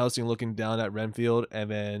Van Helsing looking down at Renfield, and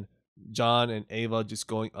then John and Ava just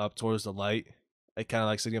going up towards the light. It kind of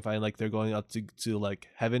like signifying like they're going up to like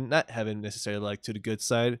heaven, not heaven necessarily, like to the good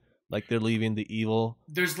side, like they're leaving the evil.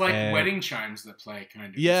 There's like wedding chimes that play,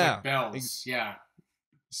 kind of. Yeah, it's like bells. Yeah.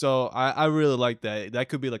 So I really like that. That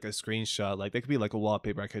could be like a screenshot, like that could be like a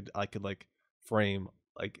wallpaper I could like frame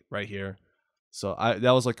like right here. So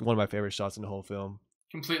that was like one of my favorite shots in the whole film.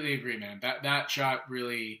 Completely agree, man. That shot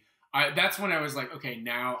really. That's when I was like, okay,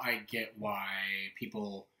 now I get why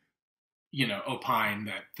people, you know, opine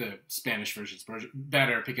that the Spanish version's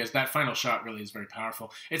better, because that final shot really is very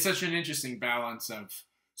powerful. It's such an interesting balance of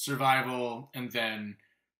survival and then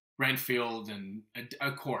Renfield and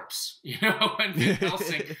a corpse, you know, and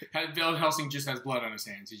Van Helsing just has blood on his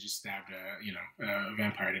hands. He just stabbed a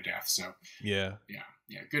vampire to death. So yeah,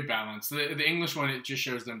 good balance. The English one, it just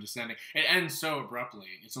shows them descending. It ends so abruptly.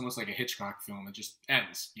 It's almost like a Hitchcock film. It just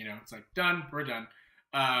ends, you know. It's like, done, we're done.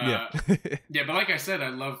 Yeah, but like I said, I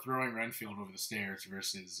love throwing Renfield over the stairs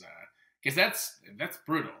versus because that's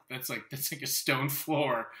brutal. That's like a stone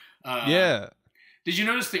floor. Yeah. Did you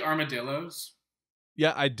notice the armadillos?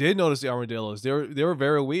 Yeah, I did notice the armadillos. They were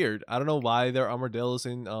very weird. I don't know why they're armadillos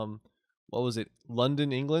in what was it,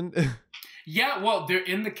 London, England? Yeah, well, they're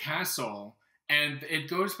in the castle, and it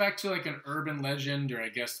goes back to like an urban legend, or I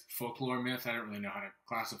guess folklore myth. I don't really know how to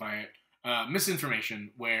classify it.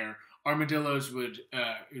 Misinformation, where armadillos would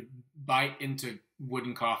bite into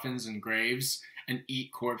wooden coffins and graves and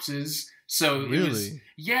eat corpses. So really,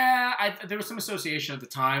 there was some association at the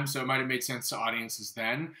time, so it might have made sense to audiences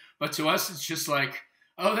then. But to us, it's just like,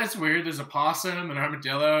 oh, that's weird. There's a possum and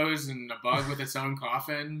armadillos and a bug with its own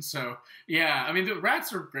coffin. So yeah, I mean, the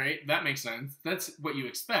rats are great. That makes sense. That's what you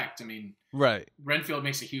expect. I mean, right. Renfield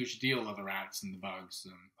makes a huge deal of the rats and the bugs.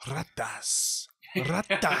 Ratas.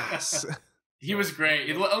 He was great.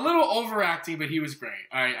 A little overacting, but he was great.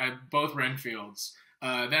 I both Renfields.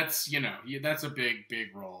 That's that's a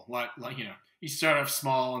big role. Like you start off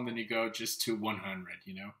small and then you go just to 100.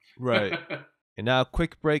 Right. And now a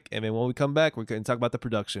quick break, and then when we come back, we're going to talk about the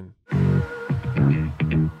production.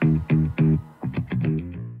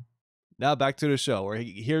 Now back to the show. We're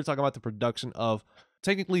here to talk about the production of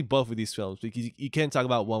technically both of these films, because you can't talk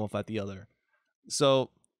about one without the other.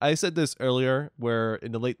 So I said this earlier, where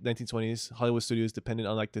in the late 1920s, Hollywood studios depended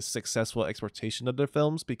on like the successful exportation of their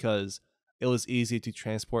films because it was easy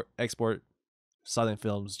to export silent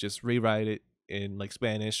films, just rewrite it in like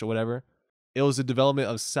Spanish or whatever. It was the development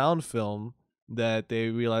of sound film that they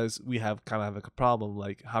realized we have a problem,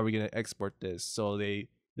 like how are we going to export this? So they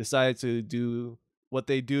decided to do what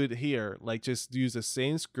they do here, like just use the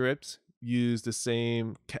same script, use the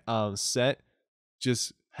same set,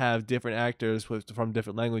 just have different actors from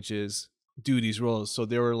different languages do these roles. So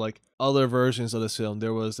there were like other versions of this film.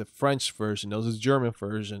 There was a French version, there was a German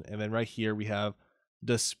version, and then right here we have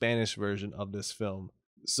the Spanish version of this film.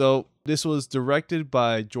 So this was directed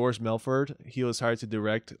by George Melford. He was hired to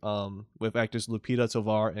direct with actors Lupita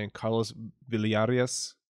Tovar and Carlos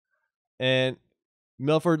Villarías. And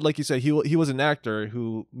Melford, like you said, he was an actor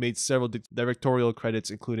who made several directorial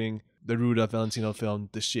credits, including the Ruda Valentino film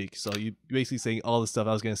The Sheik. So you basically saying all the stuff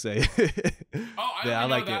I was gonna say. I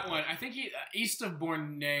like that one. I think East of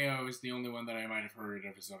Borneo is the only one that I might have heard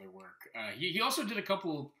of his other work. He also did a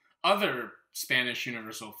couple other Spanish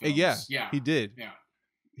Universal films. Yeah, he did. Yeah.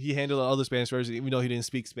 He handled all the Spanish versions, even though he didn't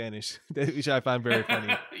speak Spanish, which I find very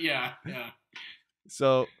funny. Yeah.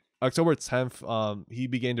 So October 10th, he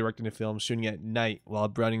began directing the film, shooting at night, while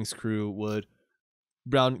Browning's crew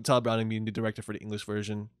Todd Browning being the director for the English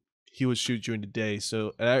version, he would shoot during the day.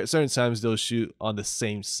 So at certain times, they'll shoot on the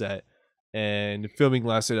same set, and the filming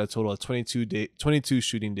lasted a total of 22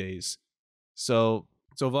 shooting days. So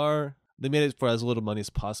Tovar, they made it for as little money as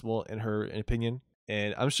possible, in her opinion,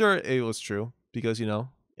 and I'm sure it was true because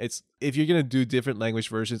it's if you're gonna do different language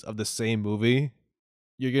versions of the same movie,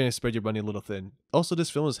 you're gonna spread your money a little thin. Also, this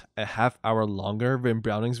film is a half hour longer than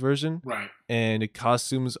Browning's version, right? And the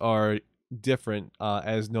costumes are different,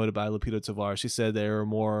 as noted by Lupita Tovar. She said they were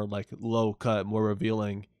more like low cut, more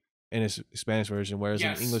revealing in a Spanish version, whereas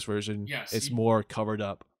in the English version, it's more covered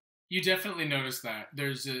up. You definitely notice that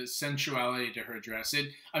there's a sensuality to her dress.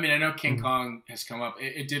 I know King Kong has come up.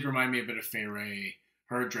 It did remind me a bit of Fay Wray,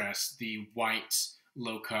 her dress, the white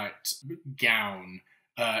low cut gown.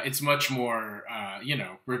 It's much more,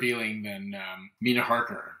 revealing than Mina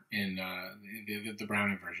Harker in the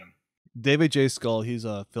Browning version. David J. Scull, he's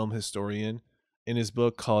a film historian. In his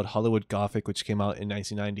book called Hollywood Gothic, which came out in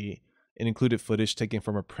 1990, it included footage taken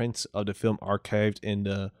from a print of the film archived in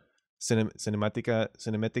the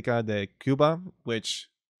Cinemateca de Cuba, which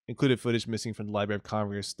included footage missing from the Library of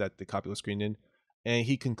Congress that the copy was screened in. And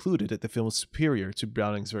he concluded that the film was superior to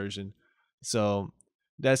Browning's version. So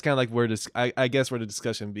that's kind of like where I guess where the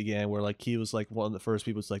discussion began, where like he was like one of the first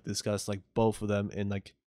people to like discuss like both of them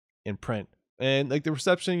in print. And like the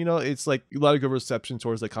reception, it's like a lot of good reception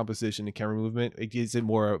towards like composition and camera movement. It gives it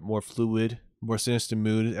more fluid, more sinister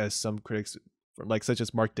mood, as some critics, like such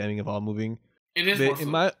as Mark Deming of All Moving. It is more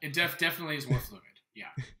fluid. It definitely is more fluid. Yeah.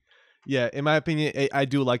 Yeah, in my opinion, I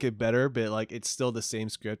do like it better, but like it's still the same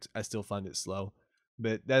script. I still find it slow,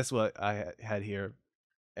 but that's what I had here.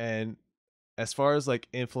 And as far as like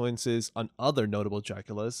influences on other notable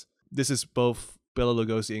Draculas, this is both Bela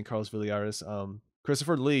Lugosi and Carlos Villarías.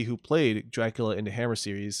 Christopher Lee, who played Dracula in the Hammer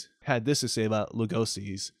series, had this to say about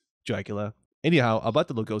Lugosi's Dracula. Anyhow, about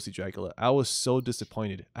the Lugosi Dracula, I was so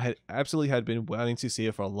disappointed. I had been wanting to see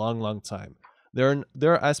it for a long time. There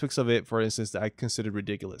are aspects of it, for instance, that I considered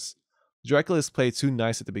ridiculous. Dracula is played too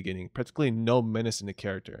nice at the beginning, practically no menace in the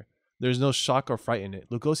character. There's no shock or fright in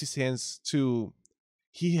it. Lugosi's hands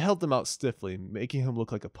he held them out stiffly, making him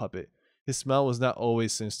look like a puppet. His smile was not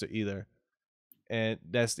always sinister either. And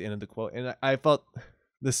that's the end of the quote. And I felt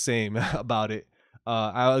the same about it.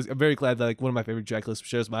 I'm very glad that like one of my favorite Draculas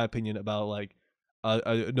shares my opinion about like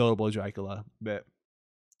a notable Dracula. But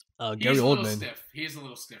Gary Oldman, he's a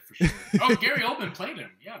little stiff for sure. Oh, Gary Oldman played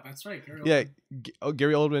him. Yeah, that's right.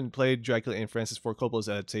 Gary Oldman played Dracula in Francis Ford Coppola's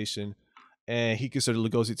adaptation, and he considered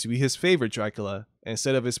Lugosi to be his favorite Dracula. And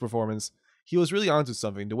instead of his performance, he was really onto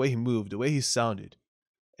something. The way he moved, the way he sounded,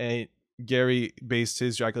 and Gary based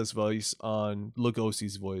his Dracula's voice on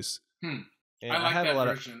Lugosi's voice. And I like that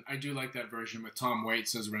version. I do like that version with Tom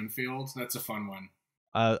Waits as Renfield. That's a fun one.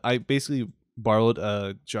 I basically borrowed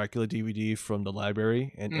a Dracula DVD from the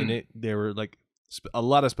library, and in it there were like a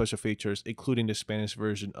lot of special features, including the Spanish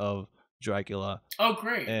version of Dracula. Oh,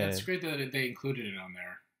 great! That's great that they included it on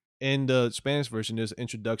there. in the Spanish version, there's an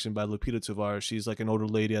introduction by Lupita Tovar. She's like an older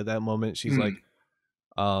lady at that moment. She's like,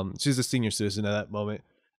 she's a senior citizen at that moment,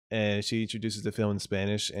 and she introduces the film in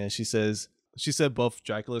Spanish. And she said both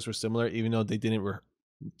Draculas were similar, even though they didn't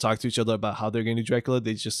talk to each other about how they're going to do Dracula.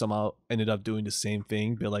 They just somehow ended up doing the same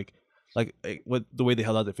thing, but like what the way they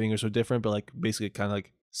held out their fingers were different, but like basically kind of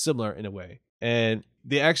like similar in a way. And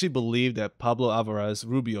they actually believed that Pablo Alvarez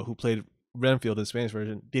Rubio, who played Renfield in the Spanish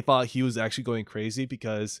version, they thought he was actually going crazy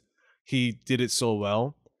because he did it so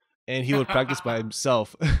well, and he would practice by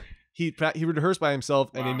himself. He rehearsed by himself,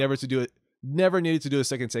 and they never needed to do a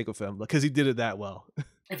second take with him because he did it that well.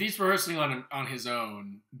 If he's rehearsing on his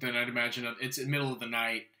own, then I'd imagine it's in the middle of the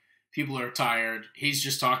night. People are tired. He's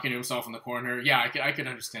just talking to himself in the corner. Yeah, I could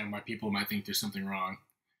understand why people might think there's something wrong.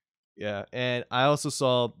 Yeah, and I also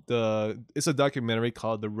saw it's a documentary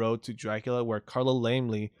called The Road to Dracula, where Carla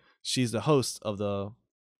Laemmle, she's the host of the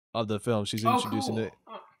film. She's introducing it.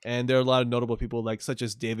 And there are a lot of notable people, like such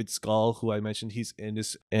as David Skull, who I mentioned. He's in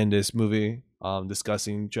this movie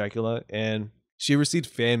discussing Dracula, and she received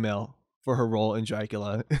fan mail for her role in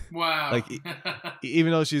Dracula. Wow. Like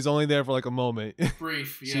even though she's only there for like a moment.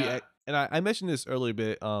 Brief, yeah. And I mentioned this earlier,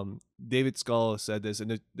 but David Skull said this,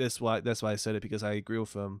 and that's why I said it, because I agree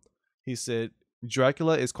with him. He said,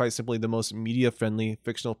 Dracula is quite simply the most media-friendly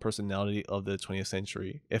fictional personality of the 20th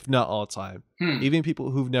century, if not all time. Even people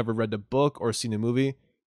who've never read the book or seen the movie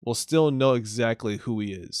will still know exactly who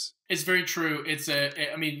he is. It's very true.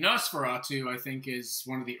 I mean, Nosferatu, I think, is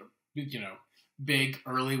one of the, big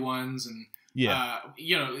early ones. And,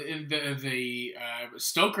 the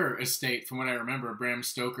Stoker estate, from what I remember, Bram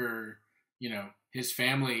Stoker, his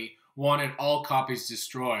family wanted all copies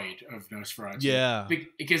destroyed of Nosferatu. Yeah.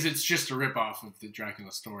 Because it's just a ripoff of the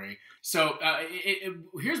Dracula story. So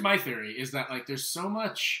here's my theory, is that like there's so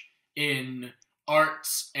much in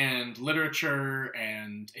arts and literature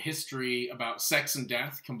and history about sex and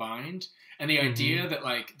death combined, and the idea that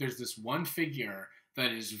like there's this one figure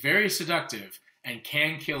that is very seductive and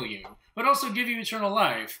can kill you, but also give you eternal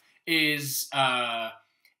life, is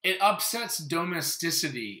it upsets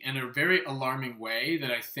domesticity in a very alarming way that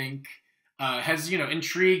I think has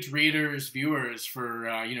intrigued readers, viewers for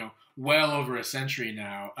well over a century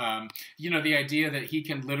now. The idea that he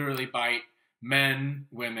can literally bite men,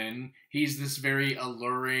 women. He's this very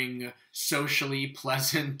alluring, socially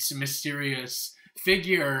pleasant, mysterious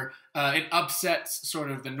figure. It upsets sort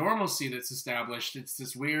of the normalcy that's established. It's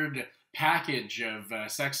this weird package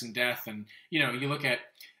of sex and death. And, you look at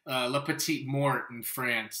La Petite Mort in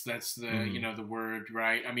France. That's the, the word,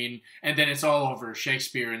 right? I mean, and then it's all over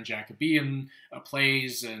Shakespeare and Jacobean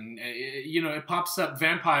plays, and, it pops up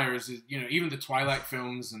vampires, even the Twilight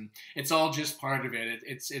films, and it's all just part of it.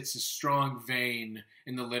 It's a strong vein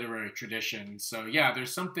in the literary tradition. So yeah,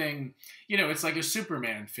 there's something, it's like a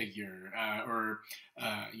Superman figure, or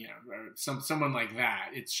someone like that.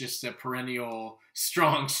 It's just a perennial,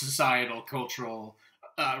 strong societal, cultural,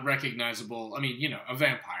 recognizable. I mean, a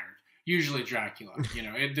vampire, usually Dracula.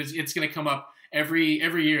 It's going to come up every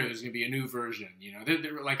year. There's going to be a new version.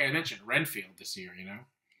 Like I mentioned, Renfield this year.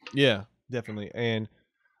 Yeah, definitely. And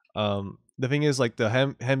the thing is, like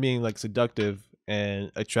him being like seductive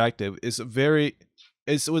and attractive is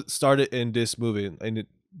it's what started in this movie, in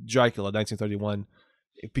Dracula 1931,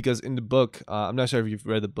 because in the book, I'm not sure if you've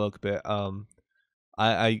read the book, but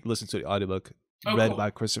I listened to the audiobook read by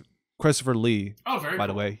Christopher Lee. Oh, very by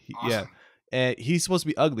cool. the way. Awesome. Yeah. And he's supposed to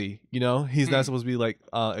be ugly, he's not supposed to be like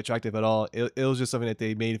attractive at all. It was just something that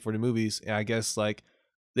they made for the movies, and I guess like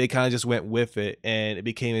they kind of just went with it, and it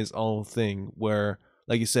became its own thing where,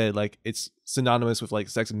 like you said, like it's synonymous with like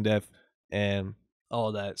sex and death and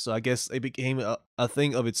all that. So I guess it became a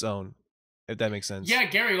thing of its own, if that makes sense. Yeah,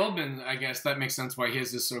 Gary Oldman, I guess that makes sense why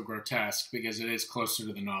his is so grotesque, because it is closer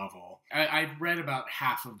to the novel. I read about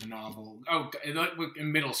half of the novel. Oh,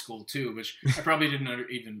 in middle school too, which I probably didn't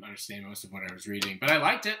even understand most of what I was reading, but I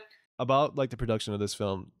liked it. About like the production of this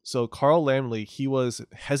film. So Carl Laemmle, he was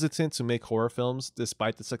hesitant to make horror films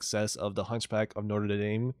despite the success of The Hunchback of Notre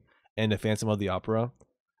Dame and The Phantom of the Opera.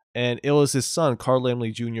 And it was his son, Carl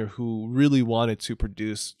Laemmle Jr., who really wanted to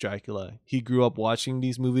produce Dracula. He grew up watching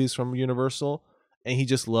these movies from Universal, and he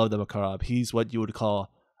just loved the macabre. He's what you would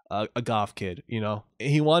call a goth kid, And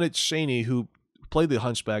he wanted Shaney, who played the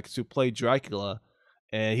Hunchback, to play Dracula,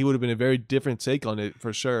 and he would have been a very different take on it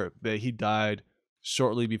for sure. But he died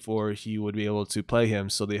shortly before he would be able to play him,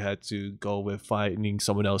 so they had to go with finding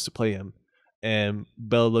someone else to play him. And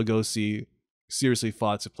Bela Lugosi seriously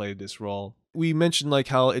fought to play this role. We mentioned like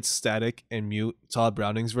how it's static and mute, Todd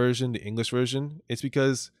Browning's version, the English version. It's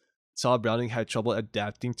because Todd Browning had trouble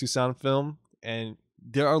adapting to sound film, and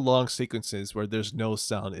there are long sequences where there's no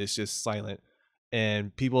sound, it's just silent.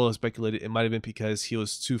 And people have speculated it might have been because he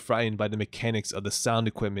was too frightened by the mechanics of the sound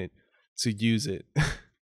equipment to use it.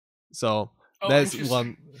 So Oh, that's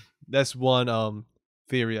interesting. one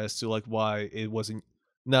theory as to like why it wasn't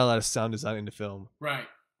not a lot of sound design in the film. Right,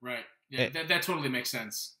 right. Yeah, And, that totally makes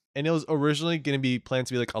sense. and it was originally going to be planned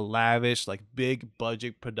to be like a lavish, like big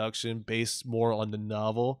budget production based more on the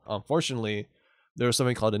novel. Unfortunately, there was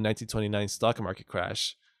something called the 1929 stock market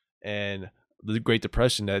crash and the Great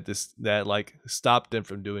Depression that like stopped them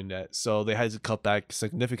from doing that. So they had to cut back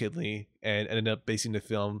significantly and ended up basing the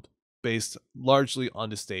film based largely on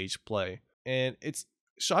the stage play. And it's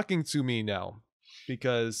shocking to me now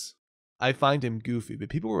because I find him goofy, but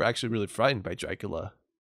people were actually really frightened by Dracula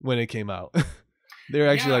when it came out. They were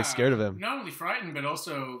actually like Yeah, scared of him. not only frightened, but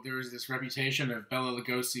also there was this reputation of Bela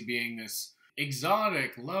Lugosi being this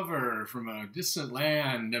exotic lover from a distant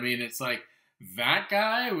land. I mean, it's like that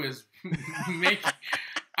guy was making.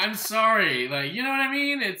 I'm sorry, like you know what I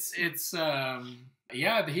mean. It's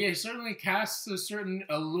yeah, he certainly casts a certain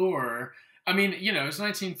allure. I mean, you know, it's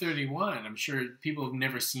 1931. I'm sure people have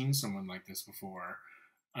never seen someone like this before.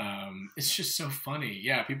 It's just so funny.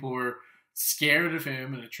 Yeah, people were scared of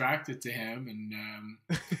him and attracted to him, and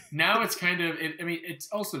now it's kind of. I mean, it's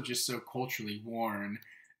also just so culturally worn.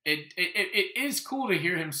 It is cool to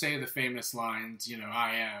hear him say the famous lines. You know,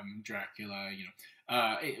 I am Dracula. You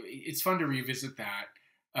know, it's fun to revisit that.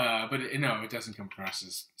 But no, it doesn't come across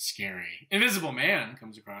as scary. Invisible Man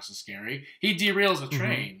comes across as scary. He derails a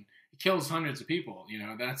train. He kills hundreds of people. You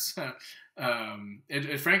know, that's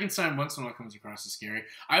Frankenstein once in a while comes across as scary.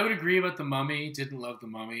 I would agree about the Mummy. Didn't love the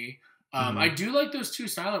Mummy. I do like those two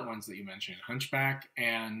silent ones that you mentioned, Hunchback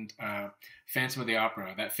and Phantom of the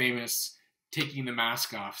Opera. That famous taking the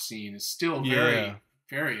mask off scene is still very,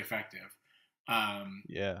 very effective.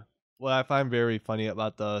 Yeah. What I find very funny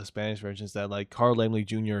about the Spanish version is that like Carl Laemmle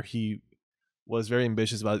Jr. he was very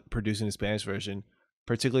ambitious about producing the Spanish version,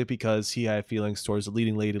 particularly because he had feelings towards the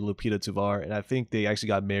leading lady Lupita Tovar, and I think they actually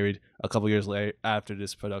got married a couple years later after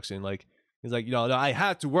this production. Like he's like, no, I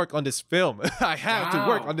have to work on this film. I have to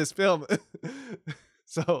work on this film.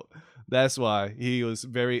 So that's why he was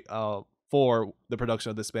very for the production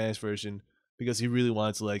of the Spanish version because he really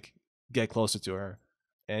wanted to like get closer to her,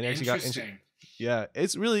 and actually Interesting. yeah,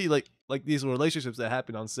 it's really like these relationships that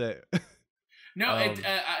happen on set. No,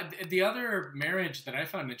 the other marriage that I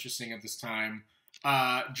found interesting at this time,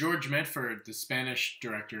 George Medford, the Spanish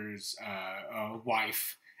director's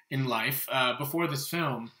wife in life, before this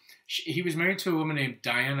film, he was married to a woman named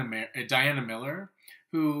Diana Miller,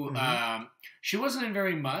 who she wasn't in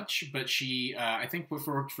very much, but she I think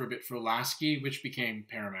worked for a bit for Lasky, which became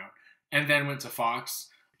Paramount, and then went to Fox.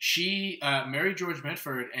 She married George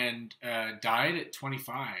Medford and died at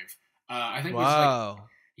 25. I think it was like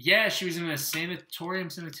yeah, she was in a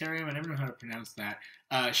sanitarium. I never know how to pronounce that.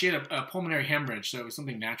 She had a pulmonary hemorrhage, so it was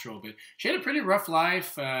something natural. But she had a pretty rough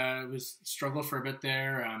life. Was struggled for a bit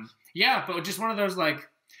there. Yeah, but just one of those like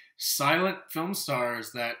silent film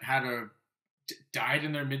stars that died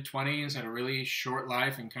in their mid-20s, had a really short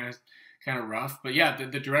life and kind of rough. But yeah,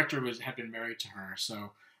 the director had been married to her,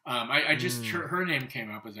 so I just her name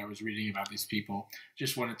came up as I was reading about these people.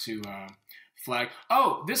 Just wanted to flag.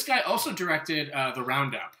 Oh, this guy also directed The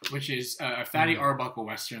Roundup, which is a Fatty Arbuckle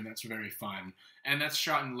Western that's very fun. And that's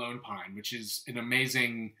shot in Lone Pine, which is an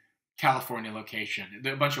amazing California location.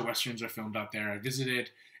 A bunch of Westerns are filmed out there. I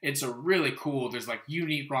visited. It's a really cool, there's like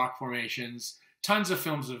unique rock formations. Tons of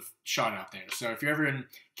films have shot out there. So if you're ever in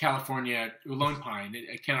California, Lone Pine,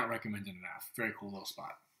 I cannot recommend it enough. Very cool little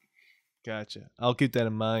spot. Gotcha. I'll keep that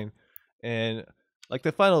in mind. And like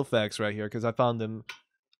the final facts right here, because I found them.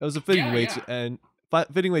 It was a fitting way to end.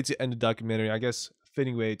 Fitting way to end the documentary. I guess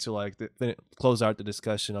fitting way to like close out the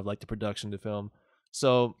discussion of like the production of the film.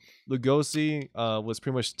 So Lugosi was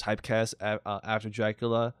pretty much typecast after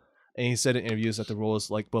Dracula, and he said in interviews that the role is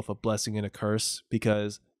like both a blessing and a curse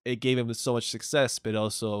because it gave him so much success, but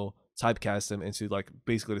also typecast him into like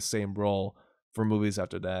basically the same role for movies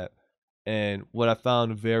after that. And what I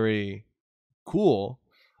found very cool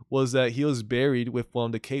was that he was buried with one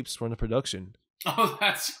of the capes from the production. Oh,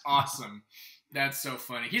 that's awesome. That's so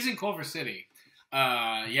funny. He's in Culver City.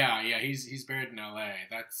 Yeah, he's buried in LA.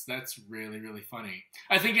 That's really, really funny.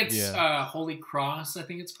 I think it's Holy Cross, I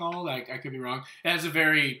think it's called. I could be wrong. It has a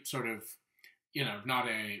very sort of, not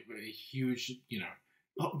a huge,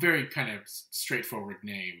 very kind of straightforward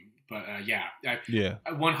name. But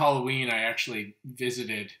one Halloween I actually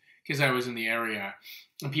visited because I was in the area,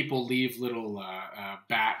 and people leave little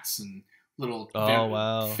bats and little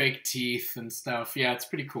fake teeth and stuff. Yeah, it's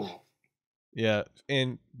pretty cool. Yeah,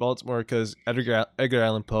 in Baltimore, because Edgar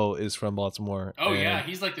Allan Poe is from Baltimore. Oh yeah,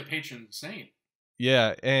 he's like the patron saint.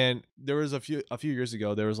 Yeah, and there was a few years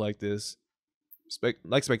ago, there was like this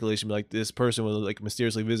speculation, like this person would like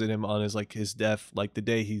mysteriously visit him on his death, like the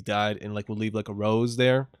day he died, and like would leave like a rose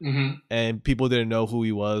there, and people didn't know who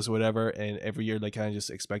he was or whatever, and every year they kind of just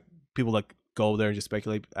expect people like go there and just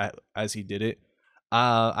speculate as he did it.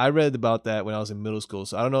 I read about that when I was in middle school,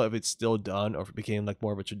 so I don't know if it's still done or if it became like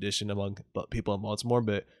more of a tradition among people in Baltimore,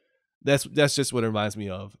 but that's just what it reminds me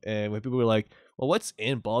of. And when people were like, "Well, what's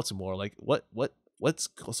in Baltimore? Like, what's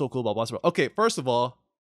so cool about Baltimore?" Okay, first of all,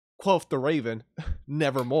 quoth the Raven,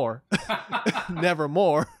 nevermore,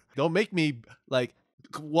 nevermore. Don't make me like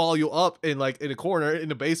wall you up in like in a corner in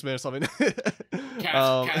the basement or something.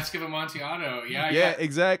 Cask of Amontillado, yeah,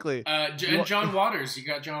 exactly. And John Waters, you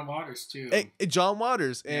got John Waters too. John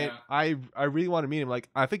Waters, and I really want to meet him. Like,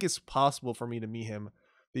 I think it's possible for me to meet him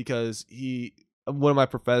because one of my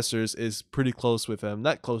professors is pretty close with him.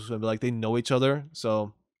 Not close with him, but like they know each other.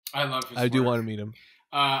 So I love his I do want to meet him.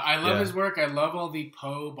 I love his work. I love all the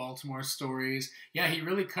Poe Baltimore stories. Yeah, he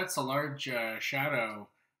really cuts a large shadow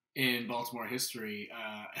in Baltimore history.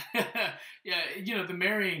 Yeah, the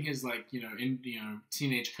marrying his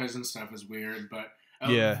teenage cousin stuff is weird, but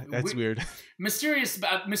that's weird. Mysterious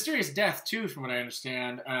death too, from what I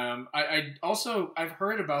understand. I've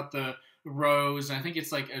heard about the rose. I think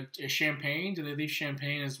it's like a champagne. Do they leave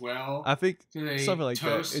champagne as well? I think something like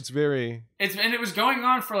toast? That. And it was going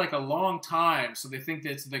on for like a long time, so they think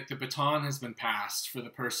that it's like the baton has been passed for the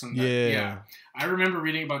person. I remember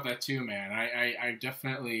reading about that too, man. I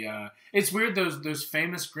definitely. It's weird those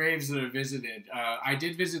famous graves that are visited. I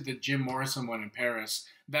did visit the Jim Morrison one in Paris.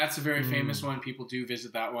 That's a very famous one. People do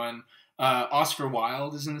visit that one. Oscar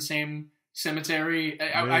Wilde is in the same cemetery.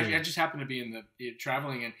 I just happened to be in the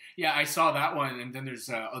traveling, and I saw that one. And then there's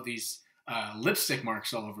these lipstick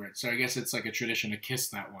marks all over it. So I guess it's like a tradition to kiss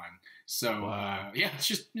that one. So it's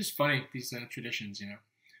just funny, these traditions,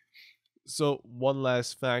 So one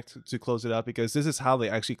last fact to close it out, because this is how they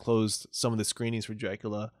actually closed some of the screenings for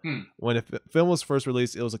Dracula. When the film was first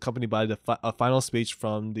released, it was accompanied by a final speech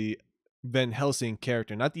from the Van Helsing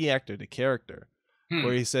character, not the actor, the character,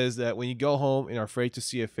 where he says that when you go home and are afraid to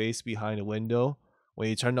see a face behind a window, when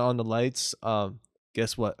you turn on the lights,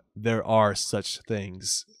 guess what? There are such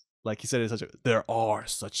things. Like he said, there are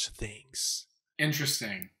such things.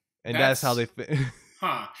 Interesting. And that's how they fit.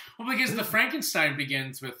 Huh. Well, because the Frankenstein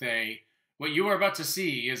begins with what you are about to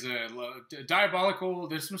see is a diabolical,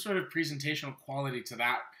 there's some sort of presentational quality to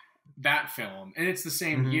that film, and it's the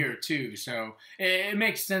same year too, so it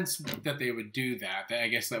makes sense that they would do that. I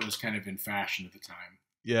guess that was kind of in fashion at the time.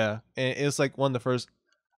 Yeah, and it's like one of the first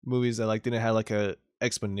movies that like didn't have like a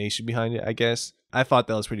explanation behind it. I guess I thought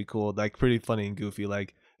that was pretty cool, like pretty funny and goofy.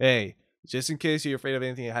 Like, hey, just in case you're afraid of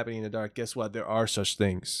anything happening in the dark, guess what? There are such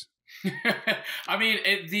things. I mean,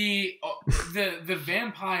 the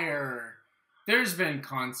vampire. There's been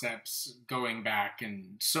concepts going back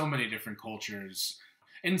in so many different cultures.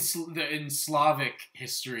 In Slavic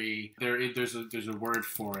history, there's a word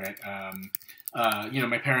for it.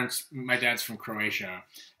 My dad's from Croatia,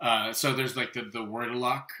 so there's like the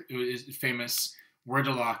Wordalok is famous.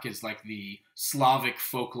 Wordalok is like the Slavic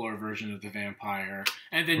folklore version of the vampire,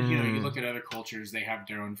 and then you look at other cultures; they have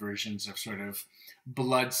their own versions of sort of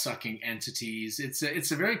blood-sucking entities. It's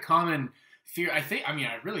a very common fear.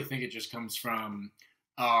 I really think it just comes from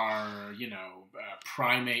our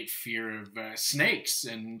primate fear of snakes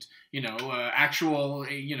and actual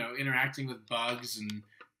interacting with bugs and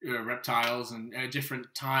reptiles, and a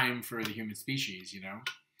different time for the human species.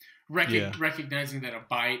 Recognizing that a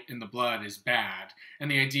bite in the blood is bad,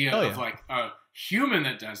 and the idea of like a human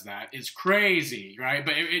that does that is crazy, right?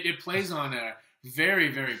 But it plays on a very,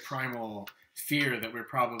 very primal fear that we're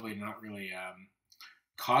probably not really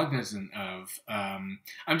cognizant of. I'm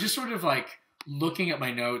just sort of like looking at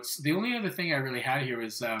my notes. The only other thing I really had here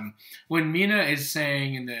is when Mina is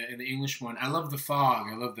saying in the English one, "I love the fog,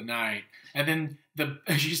 I love the night," and then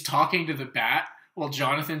she's talking to the bat. Well,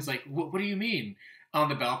 Jonathan's like, "What do you mean?" On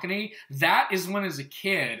the balcony. That is when, as a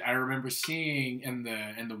kid, I remember seeing in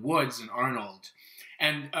the woods in Arnold,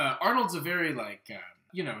 and Arnold's a very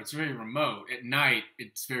it's very remote. At night,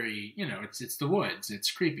 it's very it's the woods. It's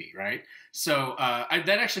creepy, right? So that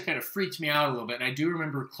actually kind of freaked me out a little bit. And I do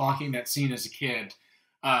remember clocking that scene as a kid,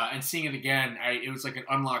 and seeing it again. It was like an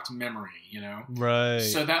unlocked memory, Right.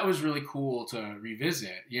 So that was really cool to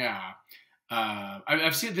revisit. Yeah,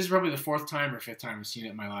 I've seen it. This is probably the 4th time or 5th time I've seen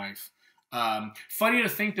it in my life. Funny to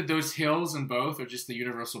think that those hills in both are just the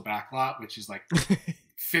Universal backlot, which is like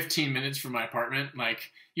 15 minutes from my apartment. Like,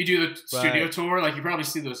 you do the studio tour, like, you probably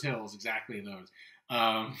see those hills, exactly those.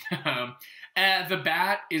 The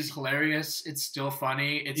bat is hilarious. It's still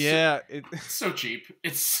funny. It's so cheap.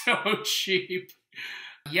 It's so cheap.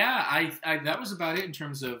 Yeah, I that was about it in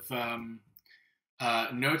terms of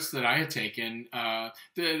notes that I had taken.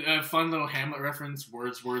 The fun little Hamlet reference,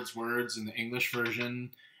 words in the English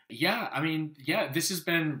version. Yeah, I mean, yeah, this has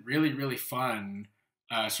been really, really fun.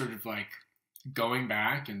 Sort of like going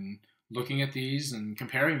back and looking at these and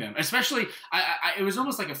comparing them. Especially, it was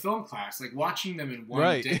almost like a film class, like watching them in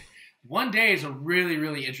one day. One day is a really,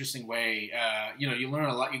 really interesting way. You learn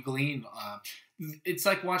a lot, you glean. It's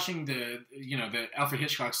like watching the Alfred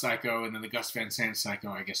Hitchcock Psycho and then the Gus Van Sant Psycho,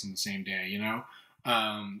 I guess, in the same day,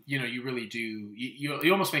 you really do.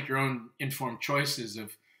 You almost make your own informed choices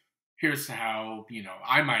of, here's how,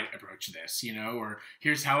 I might approach this, or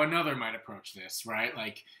here's how another might approach this, right?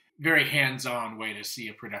 Like, very hands-on way to see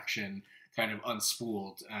a production kind of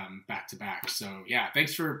unspooled back to back. So yeah,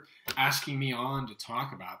 thanks for asking me on to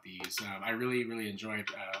talk about these. I really, really enjoyed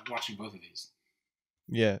watching both of these.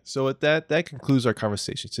 Yeah. So with that concludes our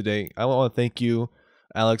conversation today. I want to thank you,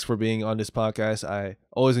 Alex, for being on this podcast. I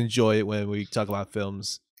always enjoy it when we talk about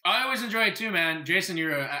films. I always enjoy it too, man. Jason,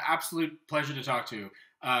 you're an absolute pleasure to talk to.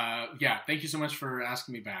 Yeah, thank you so much for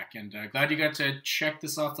asking me back, and glad you got to check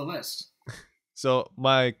this off the list. So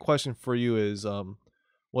my question for you is,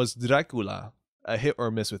 was Dracula a hit or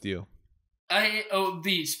a miss with you?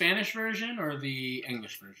 The Spanish version or the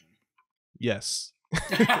English version? Yes.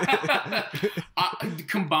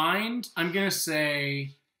 Combined, I'm gonna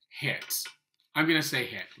say hit.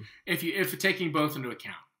 If you're taking both into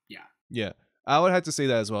account, yeah. Yeah, I would have to say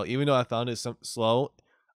that as well. Even though I found it slow,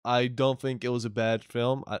 I don't think it was a bad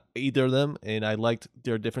film, either of them, and I liked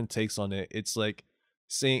their different takes on it. It's like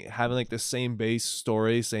having like the same base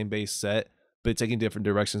story, same base set, but taking different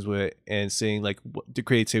directions with it and seeing like the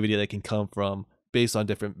creativity that can come from based on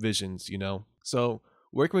different visions, So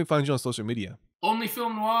where can we find you on social media? Only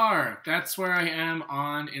Film Noir. That's where I am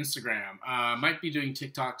on Instagram. Might be doing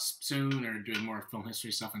TikToks soon, or doing more film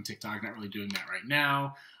history stuff on TikTok. Not really doing that right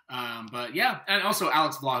now. But yeah, and also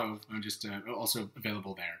Alex Vlaho. I'm just also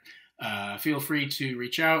available there. Feel free to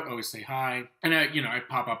reach out. Always say hi. And I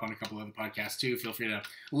pop up on a couple other podcasts too. Feel free to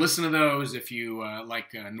listen to those if you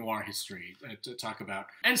like noir history to talk about.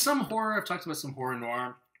 And some horror. I've talked about some horror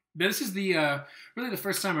noir. But this is the really the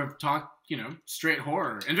first time I've talked, straight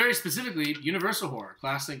horror, and very specifically Universal horror,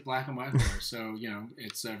 classic black and white horror. So,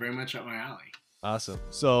 it's very much up my alley. Awesome.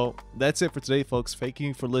 So that's it for today, folks. Thank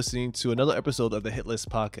you for listening to another episode of the Hit List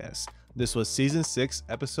Podcast. This was season 6,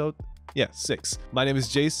 episode 6. My name is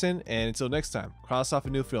Jason, and until next time, cross off a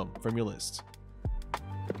new film from your list.